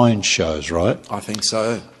that Nine shows, right? I think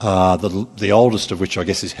so. The oldest of which, I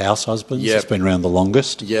guess, is House Husbands. Yep. It's been around the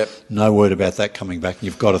longest. Yep. No word about that coming back.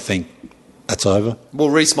 You've got to think that's over. Well,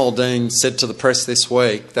 Reece Muldoon said to the press this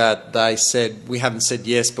week that they said, we haven't said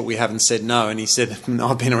yes, but we haven't said no. And he said,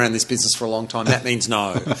 I've been around this business for a long time. That means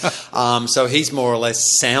no. So he's more or less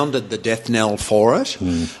sounded the death knell for it.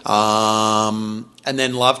 And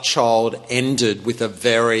then Love Child ended with a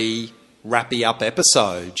very... wrappy up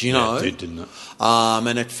episode, Yeah, it did, didn't it?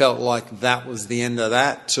 And it felt like that was the end of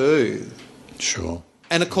that too. Sure.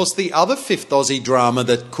 And of course, the other fifth Aussie drama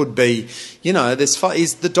that could be,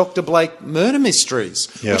 is the Dr. Blake murder mysteries,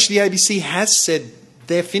 which the ABC has said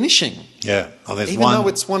they're finishing. Yeah. Oh, even though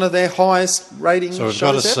it's one of their highest rating shows ever. So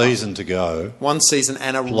we've got a season to go. One season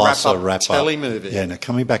and a wrap-up telly movie. Yeah, now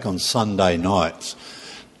coming back on Sunday nights.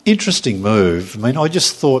 Interesting move. I mean, I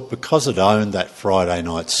just thought because it owned that Friday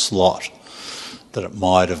night slot that it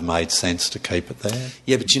might have made sense to keep it there.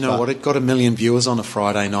 Yeah, but you know what? It got 1 million viewers on a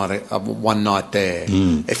Friday night, one night there.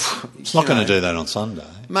 It's not going to do that on Sunday.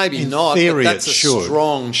 Maybe In not, theory, but that's it a should.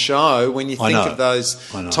 strong show when you think of those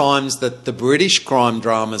times that the British crime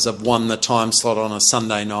dramas have won the time slot on a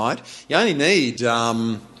Sunday night. You only need...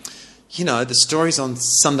 the stories on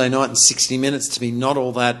Sunday night in 60 Minutes to be not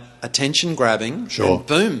all that attention-grabbing. Sure. And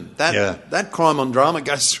boom, that crime on drama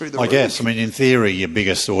goes through the roof. I guess. I mean, in theory, your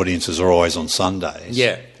biggest audiences are always on Sundays.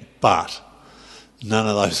 Yeah. But none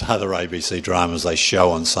of those other ABC dramas they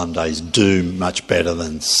show on Sundays do much better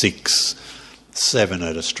than 6, 7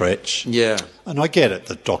 at a stretch. Yeah. And I get it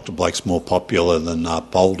that Dr. Blake's more popular than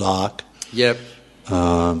Boldark. Yep.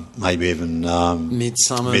 Maybe even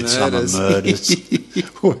Midsummer Murders.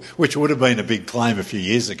 Which would have been a big claim a few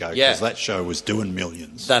years ago because that show was doing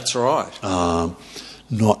millions. That's right.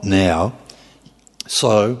 Not now.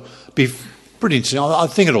 So, be pretty interesting. I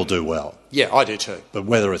think it'll do well. Yeah, I do too. But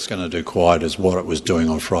whether it's going to do quite as what it was doing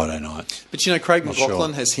on Friday night. But, Craig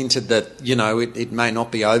McLachlan has hinted that, it may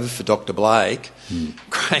not be over for Dr. Blake.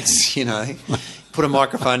 Craig's, put a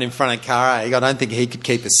microphone in front of Cara. I don't think he could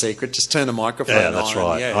keep a secret. Just turn a microphone on. Yeah, that's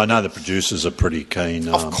right. Yeah. I know the producers are pretty keen.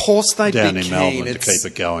 Of course they'd down be in keen. Melbourne to keep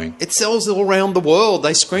it going. It sells all around the world.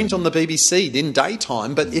 They screened on the BBC in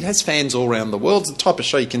daytime, but it has fans all around the world. It's the type of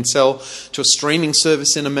show you can sell to a streaming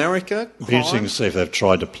service in America. It'd be interesting to see if they've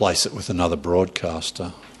tried to place it with another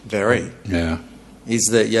broadcaster. Very. Yeah. Is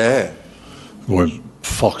that, Or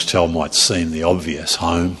Foxtel might seem the obvious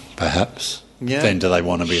home, perhaps. Yeah. Then do they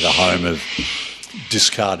want to be the home of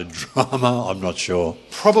discarded drama? I'm not sure.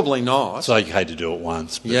 Probably not. It's okay to do it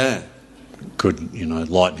once, but Yeah. could,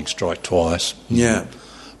 lightning strike twice. Yeah.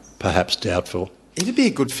 Perhaps doubtful. It'd be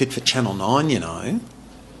a good fit for Channel 9,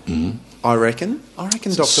 I reckon.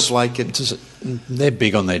 Dr. Blake could... They're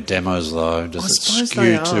big on their demos, though. Does it suppose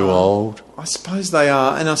skew they too are. old? I suppose they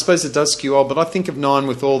are, and I suppose it does skew old, but I think of 9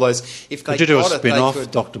 with all those... If they Could you do a got it, they spin-off,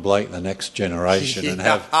 could- Dr. Blake, The Next Generation, and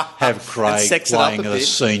Yeah. have Craig And sex it up playing a a bit.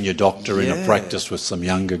 senior doctor in a Yeah. practice with some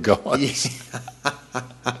younger guys?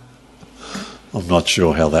 Yeah. I'm not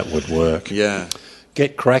sure how that would work. Yeah.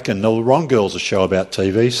 Get Krackin. The Ron Girl's a show about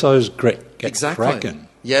TV, so is Get Exactly. Krackin.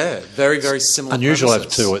 Yeah, very, very similar Unusual to have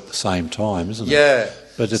premises. two at the same time, isn't it? Yeah.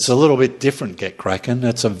 But it's a little bit different, Get Krackin.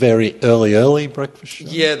 It's a very early breakfast show.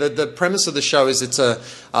 Yeah, the premise of the show is it's a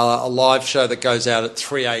live show that goes out at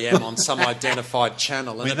 3 a.m. on some identified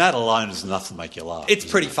channel. I mean, that alone is enough to make you laugh. It's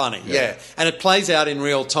isn't pretty it? funny, yeah. And it plays out in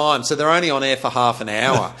real time, so they're only on air for half an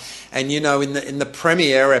hour. And in the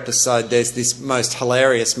premiere episode, there's this most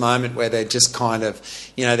hilarious moment where they're just kind of,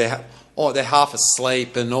 they're half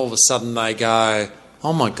asleep, and all of a sudden they go,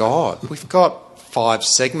 "Oh my God, we've got 5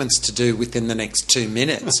 segments to do within the next 2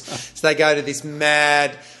 minutes." So they go to this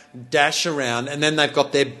mad dash around, and then they've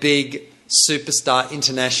got their big superstar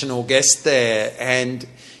international guest there, and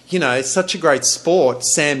it's such a great sport,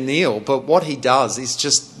 Sam Neill, but what he does is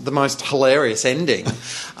just the most hilarious ending.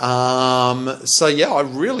 So yeah, I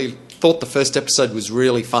really thought the first episode was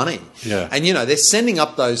really funny. Yeah. And they're sending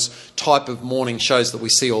up those type of morning shows that we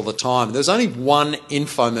see all the time. There's only one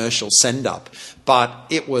infomercial send up, but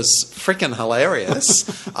it was freaking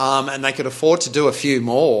hilarious. And they could afford to do a few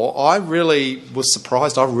more. I really was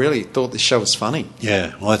surprised. I really thought this show was funny.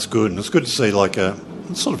 Yeah, well, that's good. And it's good to see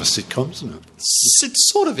it's sort of a sitcom, isn't it? It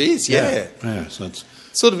sort of is, yeah. Yeah, so it's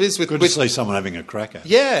Sort of is with... good to see someone having a cracker.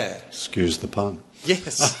 Yeah. Excuse the pun.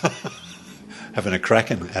 Yes. Having a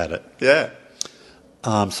cracking at it. Yeah.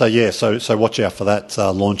 So watch out for that.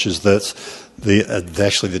 Launches that's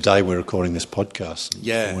actually the day we're recording this podcast.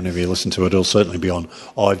 Yeah. Whenever you listen to it, it'll certainly be on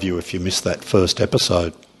iView if you missed that first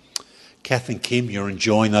episode. Kath and Kim, you're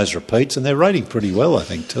enjoying those repeats, and they're rating pretty well, I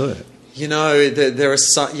think, too. There are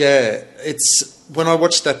some... Yeah, it's... When I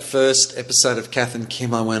watched that first episode of Kath and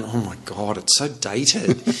Kim, I went, "Oh my God, it's so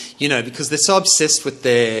dated," because they're so obsessed with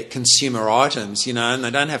their consumer items, and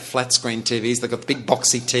they don't have flat screen TVs. They've got big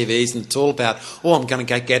boxy TVs, and it's all about, I'm going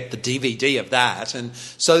to go get the DVD of that. And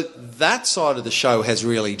so that side of the show has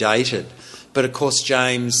really dated. But of course,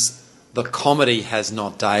 James, the comedy has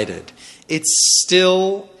not dated. It's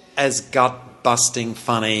still as gut-busting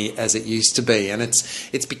funny as it used to be, and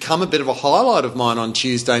it's become a bit of a highlight of mine on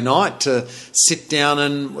Tuesday night to sit down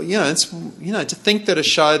and to think that a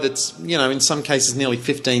show that's in some cases nearly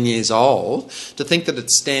 15 years old, to think that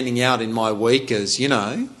it's standing out in my week as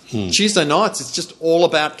Tuesday nights, it's just all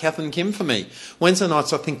about Kath and Kim for me. Wednesday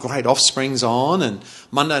nights I think great Offspring's on, and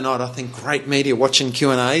Monday night I think great Media Watching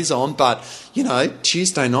Q&A's on, but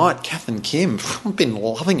Tuesday night Kath and Kim, I've been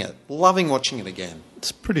loving watching it again. It's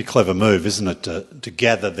a pretty clever move, isn't it, to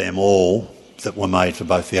gather them all that were made for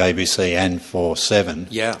both the ABC and for Seven,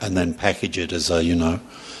 Yeah. and then package it as I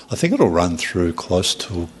think it'll run through close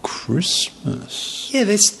to Christmas. Yeah,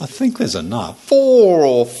 I think there's enough. 4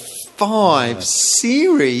 or 5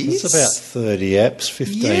 series. It's about 30 apps,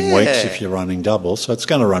 15 weeks if you're running double, so it's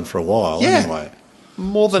going to run for a while anyway.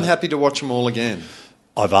 More than happy to watch them all again.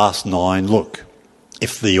 I've asked Nine, look,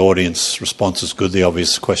 if the audience response is good, the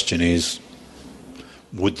obvious question is,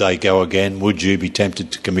 would they go again? Would you be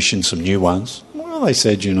tempted to commission some new ones? Well, they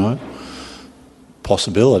said,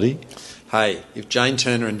 possibility. Hey, if Jane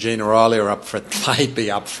Turner and Gina Riley are up for it, they'd be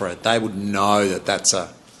up for it. They would know that that's a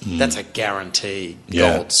guaranteed,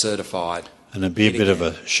 gold certified. And it'd be a bit of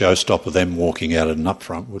a showstopper them walking out at an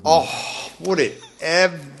upfront, wouldn't it? Oh, would it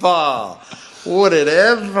ever? Would it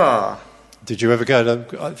ever? Did you ever go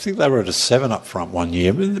to... I think they were at a 7 up front one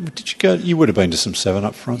year. Did you go... You would have been to some 7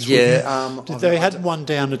 up fronts, Yeah. wouldn't you? They had one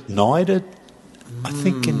down at NIDA, I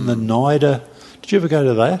think in the NIDA. Did you ever go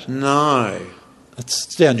to that? No.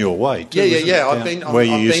 It's down your way too. Yeah. I've been where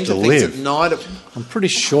you I've used been to things live. at night. I'm pretty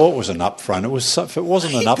sure it was an upfront. It was if it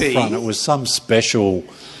wasn't an Maybe. upfront, it was some special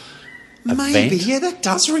Maybe, event. yeah, that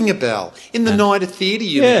does ring a bell. In the NIDA Theatre,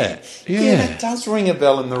 you mean? Yeah, that does ring a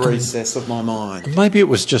bell in the recess of my mind. Maybe it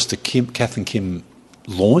was just a Kath and Kim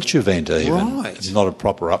launch event even. Right. Not a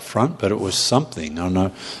proper upfront, but it was something. I don't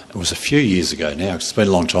know. It was a few years ago now. It's been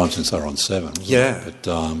a long time since they were on 7. Yeah. But,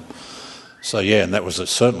 and that was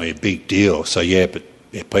certainly a big deal. So, but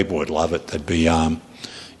people would love it. They'd be...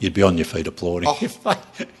 You'd be on your feet applauding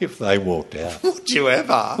if they walked out. Would you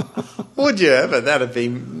ever? Would you ever? That'd be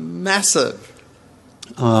massive.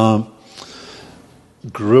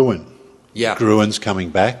 Gruen. Yeah. Gruen's coming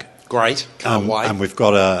back. Great. Can't wait. And we've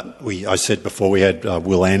got I said before, we had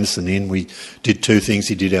Will Anderson in. We did two things.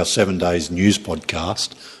 He did our 7 Days News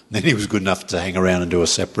podcast. And then he was good enough to hang around and do a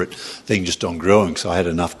separate thing just on Gruen. So I had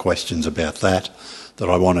enough questions about that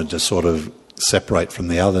I wanted to sort of separate from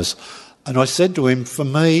the others. And I said to him, for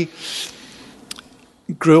me,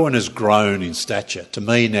 Gruen has grown in stature. To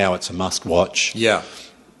me now it's a must-watch. Yeah.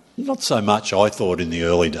 Not so much, I thought, in the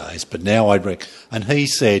early days, but now I'd... And he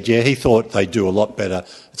said, he thought they do a lot better.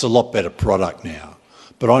 It's a lot better product now.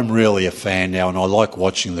 But I'm really a fan now, and I like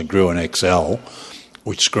watching the Gruen XL,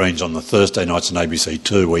 which screens on the Thursday nights on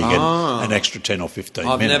ABC2, where you get an extra 10 or 15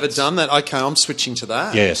 minutes. I've never done that. Okay, I'm switching to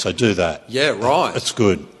that. Yeah, so do that. Yeah, right. It's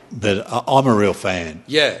good. But I'm a real fan.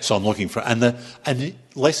 Yeah. So I'm looking for... And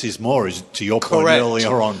less is more, is to your point Correct.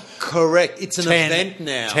 earlier on. Correct. It's an event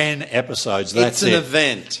now. 10 episodes, that's it. It's an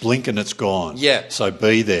event. Blink and it's gone. Yeah. So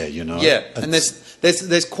be there, you know. Yeah, and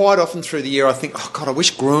there's quite often through the year I think, oh God, I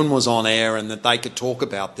wish Gruen was on air and that they could talk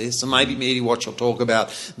about this, and maybe Mediawatch will talk about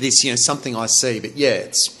this, something I see. But yeah,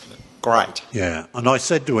 it's great. Yeah, and I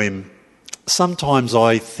said to him, sometimes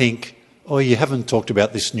I think, oh, you haven't talked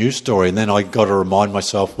about this news story, and then I got to remind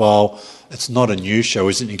myself, well, it's not a news show,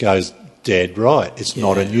 isn't it? He goes, dead right. It's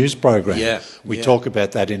not a news program. Yeah. We talk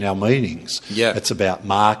about that in our meetings. Yeah. It's about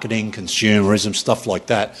marketing, consumerism, stuff like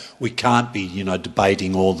that. We can't be,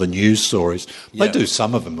 debating all the news stories. Yeah. They do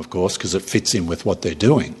some of them, of course, because it fits in with what they're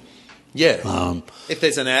doing. Yeah. If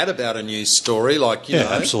there's an ad about a news story, like, you know.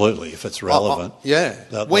 Absolutely, if it's relevant.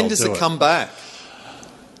 When does it come back?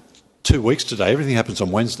 2 weeks today. Everything happens on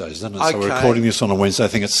Wednesdays, doesn't it? Okay. So we're recording this on a Wednesday. I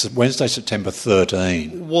think it's Wednesday, September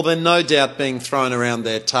 13. Well, then no doubt being thrown around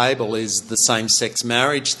their table is the same-sex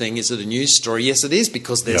marriage thing. Is it a news story? Yes, it is,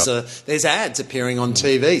 because there's ads appearing on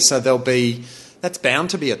TV. So that's bound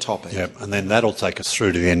to be a topic. Yep, and then that'll take us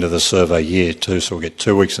through to the end of the survey year too. So we'll get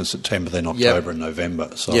 2 weeks in September, then October and November.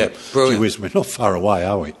 So brilliant. Gee whiz, we're not far away,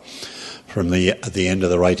 are we, from the end of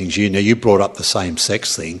the ratings year? Now, you brought up the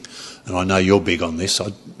same-sex thing, and I know you're big on this.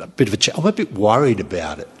 I'm a bit worried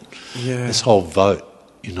about it. Yeah. This whole vote,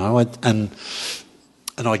 and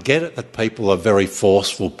I get it that people are very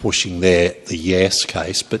forceful pushing the yes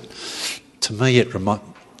case, but to me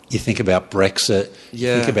you think about Brexit, you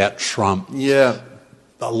think about Trump. Yeah.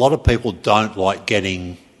 A lot of people don't like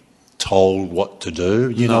getting told what to do.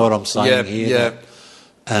 You know what I'm saying here? Yeah.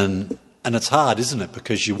 And it's hard, isn't it?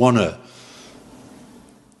 Because you want to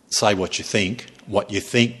say what you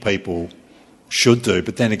think people should do.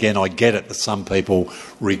 But then again, I get it that some people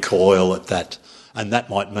recoil at that. And that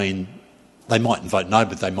might mean they mightn't vote no,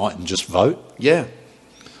 but they mightn't just vote. Yeah.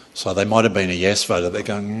 So they might have been a yes voter. They're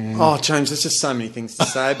going... Oh, James, there's just so many things to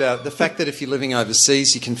say about it. The fact that if you're living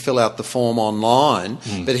overseas, you can fill out the form online,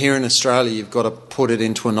 but here in Australia, you've got to put it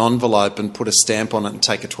into an envelope and put a stamp on it and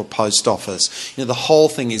take it to a post office. The whole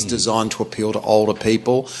thing is designed to appeal to older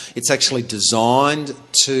people. It's actually designed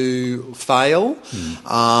to fail.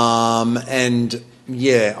 And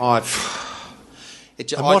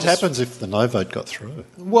what happens if the no vote got through?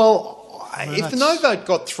 Well, if the no vote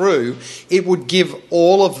got through, it would give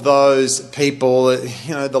all of those people,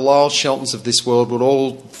 the Lyle Sheltons of this world would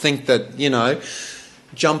all think that,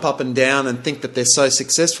 jump up and down and think that they're so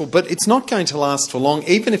successful. But it's not going to last for long.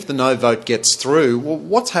 Even if the no vote gets through, well,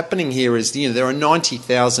 what's happening here is, there are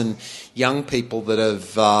 90,000 young people that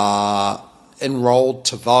have enrolled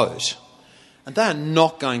to vote, and they are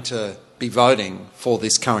not going to be voting for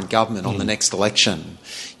this current government on the next election.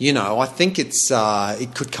 I think it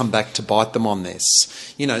could come back to bite them on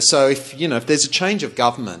this. So if there's a change of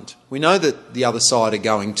government, we know that the other side are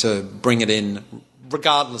going to bring it in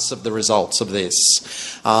regardless of the results of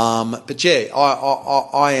this. But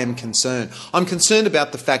I am concerned. I'm concerned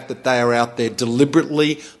about the fact that they are out there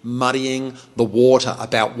deliberately muddying the water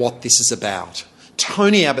about what this is about.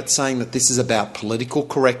 Tony Abbott saying that this is about political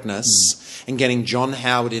correctness and getting John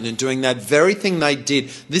Howard in and doing that very thing they did.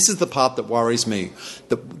 This is the part that worries me.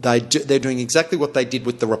 They're doing exactly what they did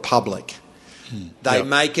with the Republic. They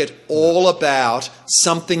make it all about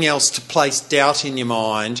something else to place doubt in your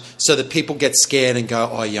mind so that people get scared and go,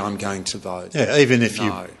 oh, yeah, I'm going to vote. Yeah, even if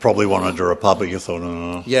you probably wanted a Republic, you thought,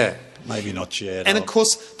 maybe not yet. And, of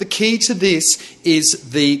course, the key to this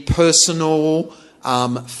is the personal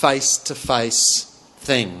face-to-face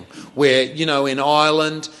thing where, in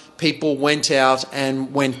Ireland, people went out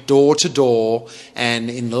and went door to door and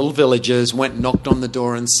in little villages, knocked on the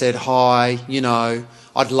door and said, hi,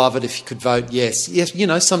 I'd love it if you could vote yes. Yes,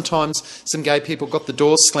 sometimes some gay people got the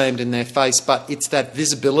doors slammed in their face, but it's that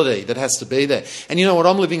visibility that has to be there. And you know what?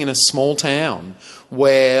 I'm living in a small town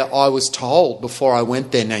where I was told before I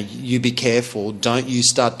went there, now you be careful, don't you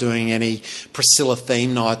start doing any Priscilla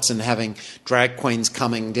theme nights and having drag queens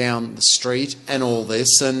coming down the street and all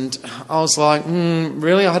this. And I was like,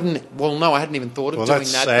 really? I hadn't even thought of doing that. Well,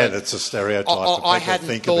 that's sad. It's a stereotype that people I hadn't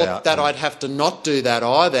think thought about. that I'd have to not do that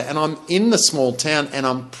either. And I'm in the small town, and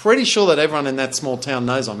I'm pretty sure that everyone in that small town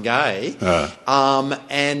knows I'm gay.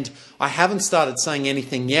 And I haven't started saying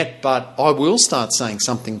anything yet, but I will start saying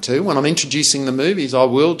something too. When I'm introducing the movies, I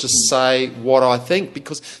will just say what I think,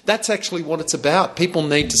 because that's actually what it's about. People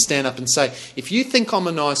need to stand up and say, if you think I'm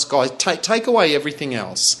a nice guy, take away everything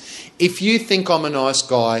else. If you think I'm a nice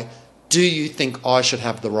guy, do you think I should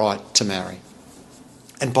have the right to marry?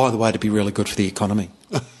 And by the way, to be really good for the economy.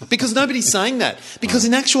 Because nobody's saying that. Because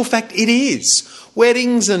in actual fact, it is.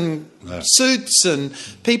 Weddings and suits and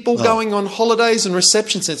people going on holidays and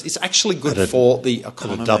reception centres. It's actually good for the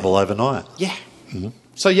economy. A double overnight. Yeah. Mm-hmm.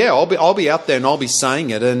 So yeah, I'll be out there and I'll be saying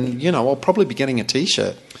it, and I'll probably be getting a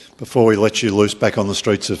T-shirt. Before we let you loose back on the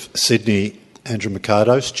streets of Sydney, Andrew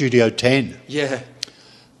Mercado, Studio 10. Yeah.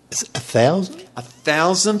 Is it 1,000?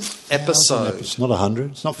 1,000th episode. It's not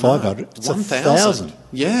 100. It's not 500. It's 1,000.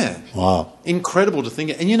 Yeah. Wow. Incredible to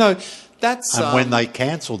think. And that's... And when they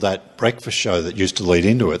cancelled that breakfast show that used to lead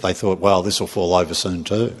into it, they thought, well, this will fall over soon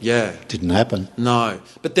too. Yeah. Didn't happen. No.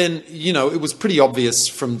 But then, it was pretty obvious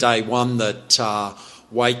from day one that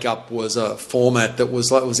Wake Up was a format that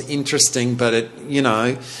was interesting, but it,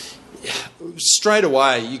 straight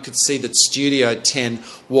away you could see that Studio 10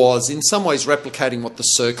 was in some ways replicating what The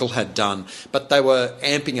Circle had done, but they were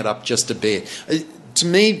amping it up just a bit. To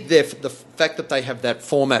me, the fact that they have that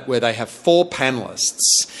format where they have 4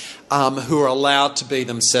 panellists who are allowed to be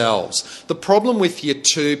themselves. The problem with your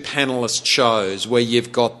 2 panellist shows where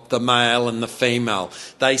you've got the male and the female,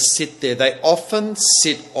 they sit there. They often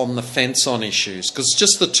sit on the fence on issues because it's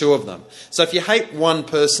just the 2 of them. So if you hate one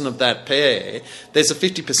person of that pair, there's a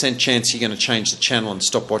 50% chance you're going to change the channel and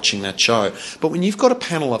stop watching that show. But when you've got a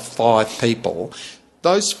panel of 5 people,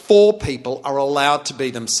 those 4 people are allowed to be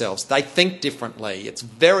themselves. They think differently. It's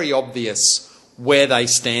very obvious where they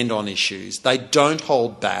stand on issues. They don't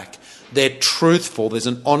hold back. They're truthful. There's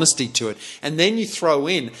an honesty to it. And then you throw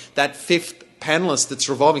in that 5th panellist that's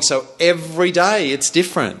revolving. So every day it's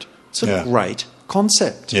different. It's a great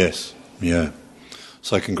concept. Yes, yeah.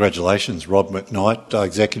 So congratulations, Rob McKnight,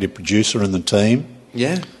 executive producer, and the team.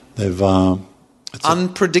 Yeah. They've...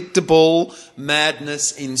 unpredictable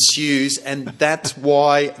madness ensues, and that's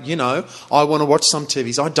why I want to watch some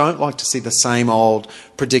TVs. I don't like to see the same old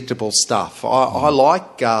predictable stuff. I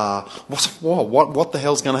like what the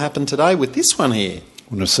hell's going to happen today with this one here.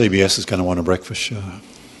 When CBS is going to want a breakfast show.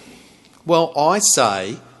 Well, I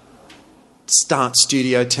say start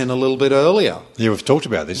Studio 10 a little bit earlier. Yeah, we've talked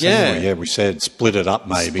about this, haven't we? Yeah, we said split it up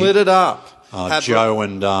maybe. Split it up. Joe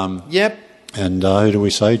and... Yep. And who do we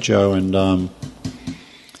say? Joe and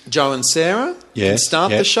Sarah can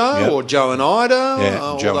start the show, or Joe and Ida.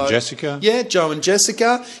 Yeah, Joe and Jessica. Yeah, Joe and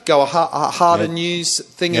Jessica. Go a harder news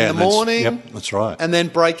thing in the morning. Yep, that's right. And then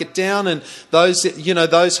break it down, and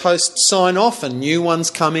those hosts sign off and new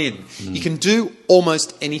ones come in. You can do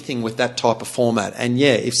almost anything with that type of format. And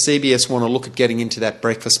if CBS want to look at getting into that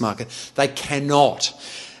breakfast market, they cannot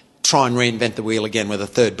try and reinvent the wheel again with a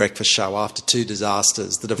 3rd breakfast show after 2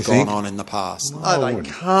 disasters that have gone on in the past. No, they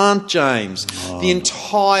can't, James. The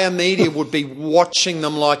entire media would be watching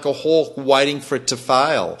them like a hawk waiting for it to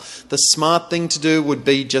fail. The smart thing to do would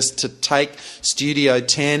be just to take Studio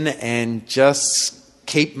 10 and just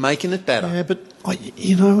keep making it better. Yeah, but, are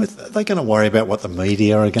they going to worry about what the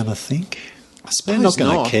media are going to think? I suppose they're not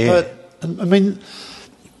going to care. But,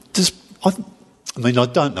 I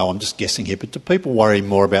don't know, I'm just guessing here, but do people worry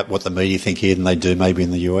more about what the media think here than they do maybe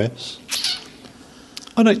in the US?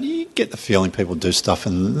 You get the feeling people do stuff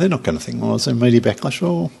and they're not going to think, well, is there media backlash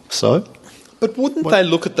or so? But wouldn't they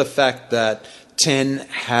look at the fact that 10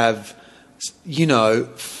 have,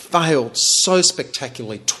 failed so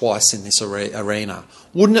spectacularly twice in this arena?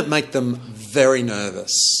 Wouldn't it make them very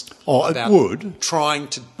nervous? Oh, it would. Trying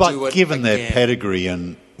to do it But given again? their pedigree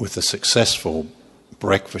and with a successful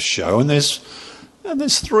breakfast show, and there's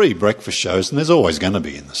 3 breakfast shows, and there's always going to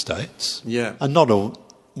be in the States. Yeah. And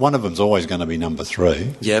one of them's always going to be number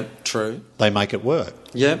 3. Yep, true. They make it work.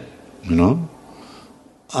 Yep. And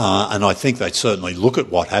I think they'd certainly look at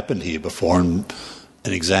what happened here before and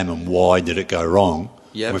examine why did it go wrong.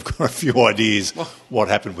 Yep. We've got a few ideas what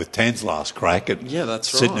happened with Tan's last crack at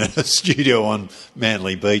sitting in a studio on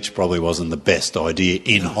Manly Beach probably wasn't the best idea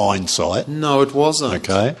in hindsight. No, it wasn't.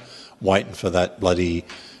 Okay. Waiting for that bloody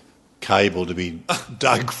cable to be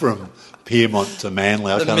dug from Piermont to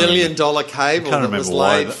Manly. The $1 million cable that was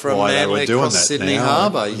laid from Manly across Sydney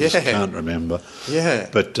Harbour. I just can't remember. Yeah.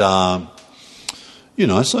 But, so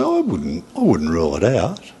I wouldn't rule it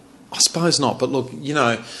out. I suppose not, but look,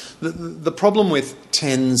 the problem with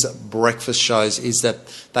Ten's breakfast shows is that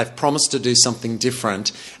they've promised to do something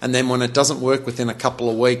different, and then when it doesn't work within a couple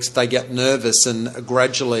of weeks, they get nervous and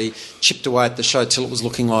gradually chipped away at the show till it was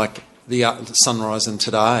looking like the Sunrise and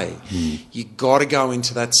Today. You got to go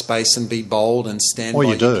into that space and be bold and stand by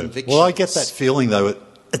your convictions. Well, I get that feeling though.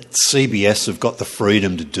 At CBS have got the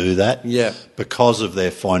freedom to do that, because of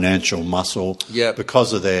their financial muscle,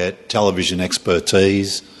 because of their television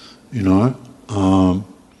expertise. But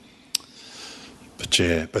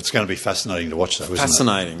it's going to be fascinating to watch, though, isn't it?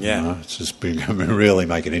 Fascinating, yeah. It's just going to really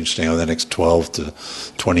make it interesting over the next 12 to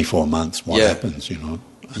 24 months what happens, and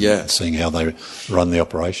seeing how they run the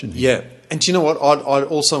operation. Yeah. And do you know what? I'd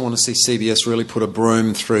also want to see CBS really put a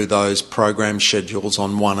broom through those program schedules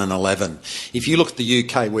on 1 and 11. If you look at the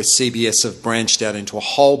UK, where CBS have branched out into a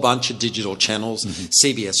whole bunch of digital channels,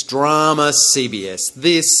 CBS Drama, CBS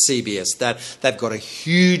this, CBS that, they've got a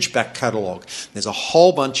huge back catalogue. There's a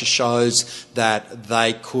whole bunch of shows that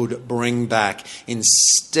they could bring back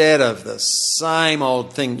instead of the same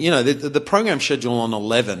old thing. The program schedule on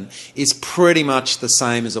 11 is pretty much the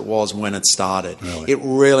same as it was when it started. Really? It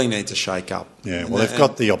really needs a shake up. Yeah, well, they've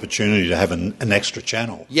got the opportunity to have an extra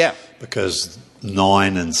channel. Yeah. Because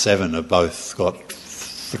 9 and 7 have both got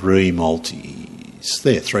 3 multis.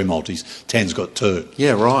 They're 3 multis. 10's got 2.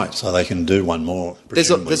 Yeah, right. So they can do one more.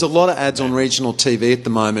 There's a lot of ads on regional TV at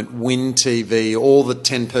the moment. Win TV, all the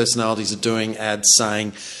 10 personalities are doing ads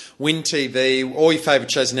saying, Win TV, all your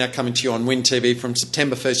favourite shows are now coming to you on Win TV. From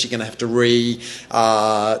September 1st, you're going to have to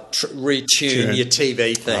retune your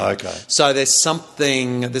TV thing. Oh, okay. So there's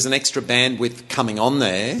an extra bandwidth coming on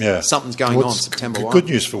there. Yeah. Something's going on September 1. Good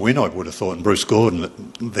news for Win, I would have thought, and Bruce Gordon, that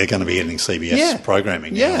they're going to be getting CBS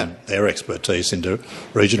programming and their expertise into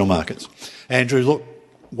regional markets. Andrew, look,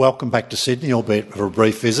 welcome back to Sydney, albeit for a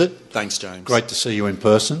brief visit. Thanks, James. Great to see you in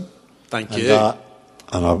person. Thank you.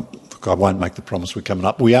 I won't make the promise we're coming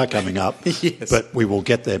up. We are coming up, yes. But we will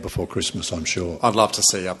get there before Christmas, I'm sure. I'd love to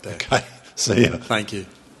see you up there. Okay, see you. Thank you.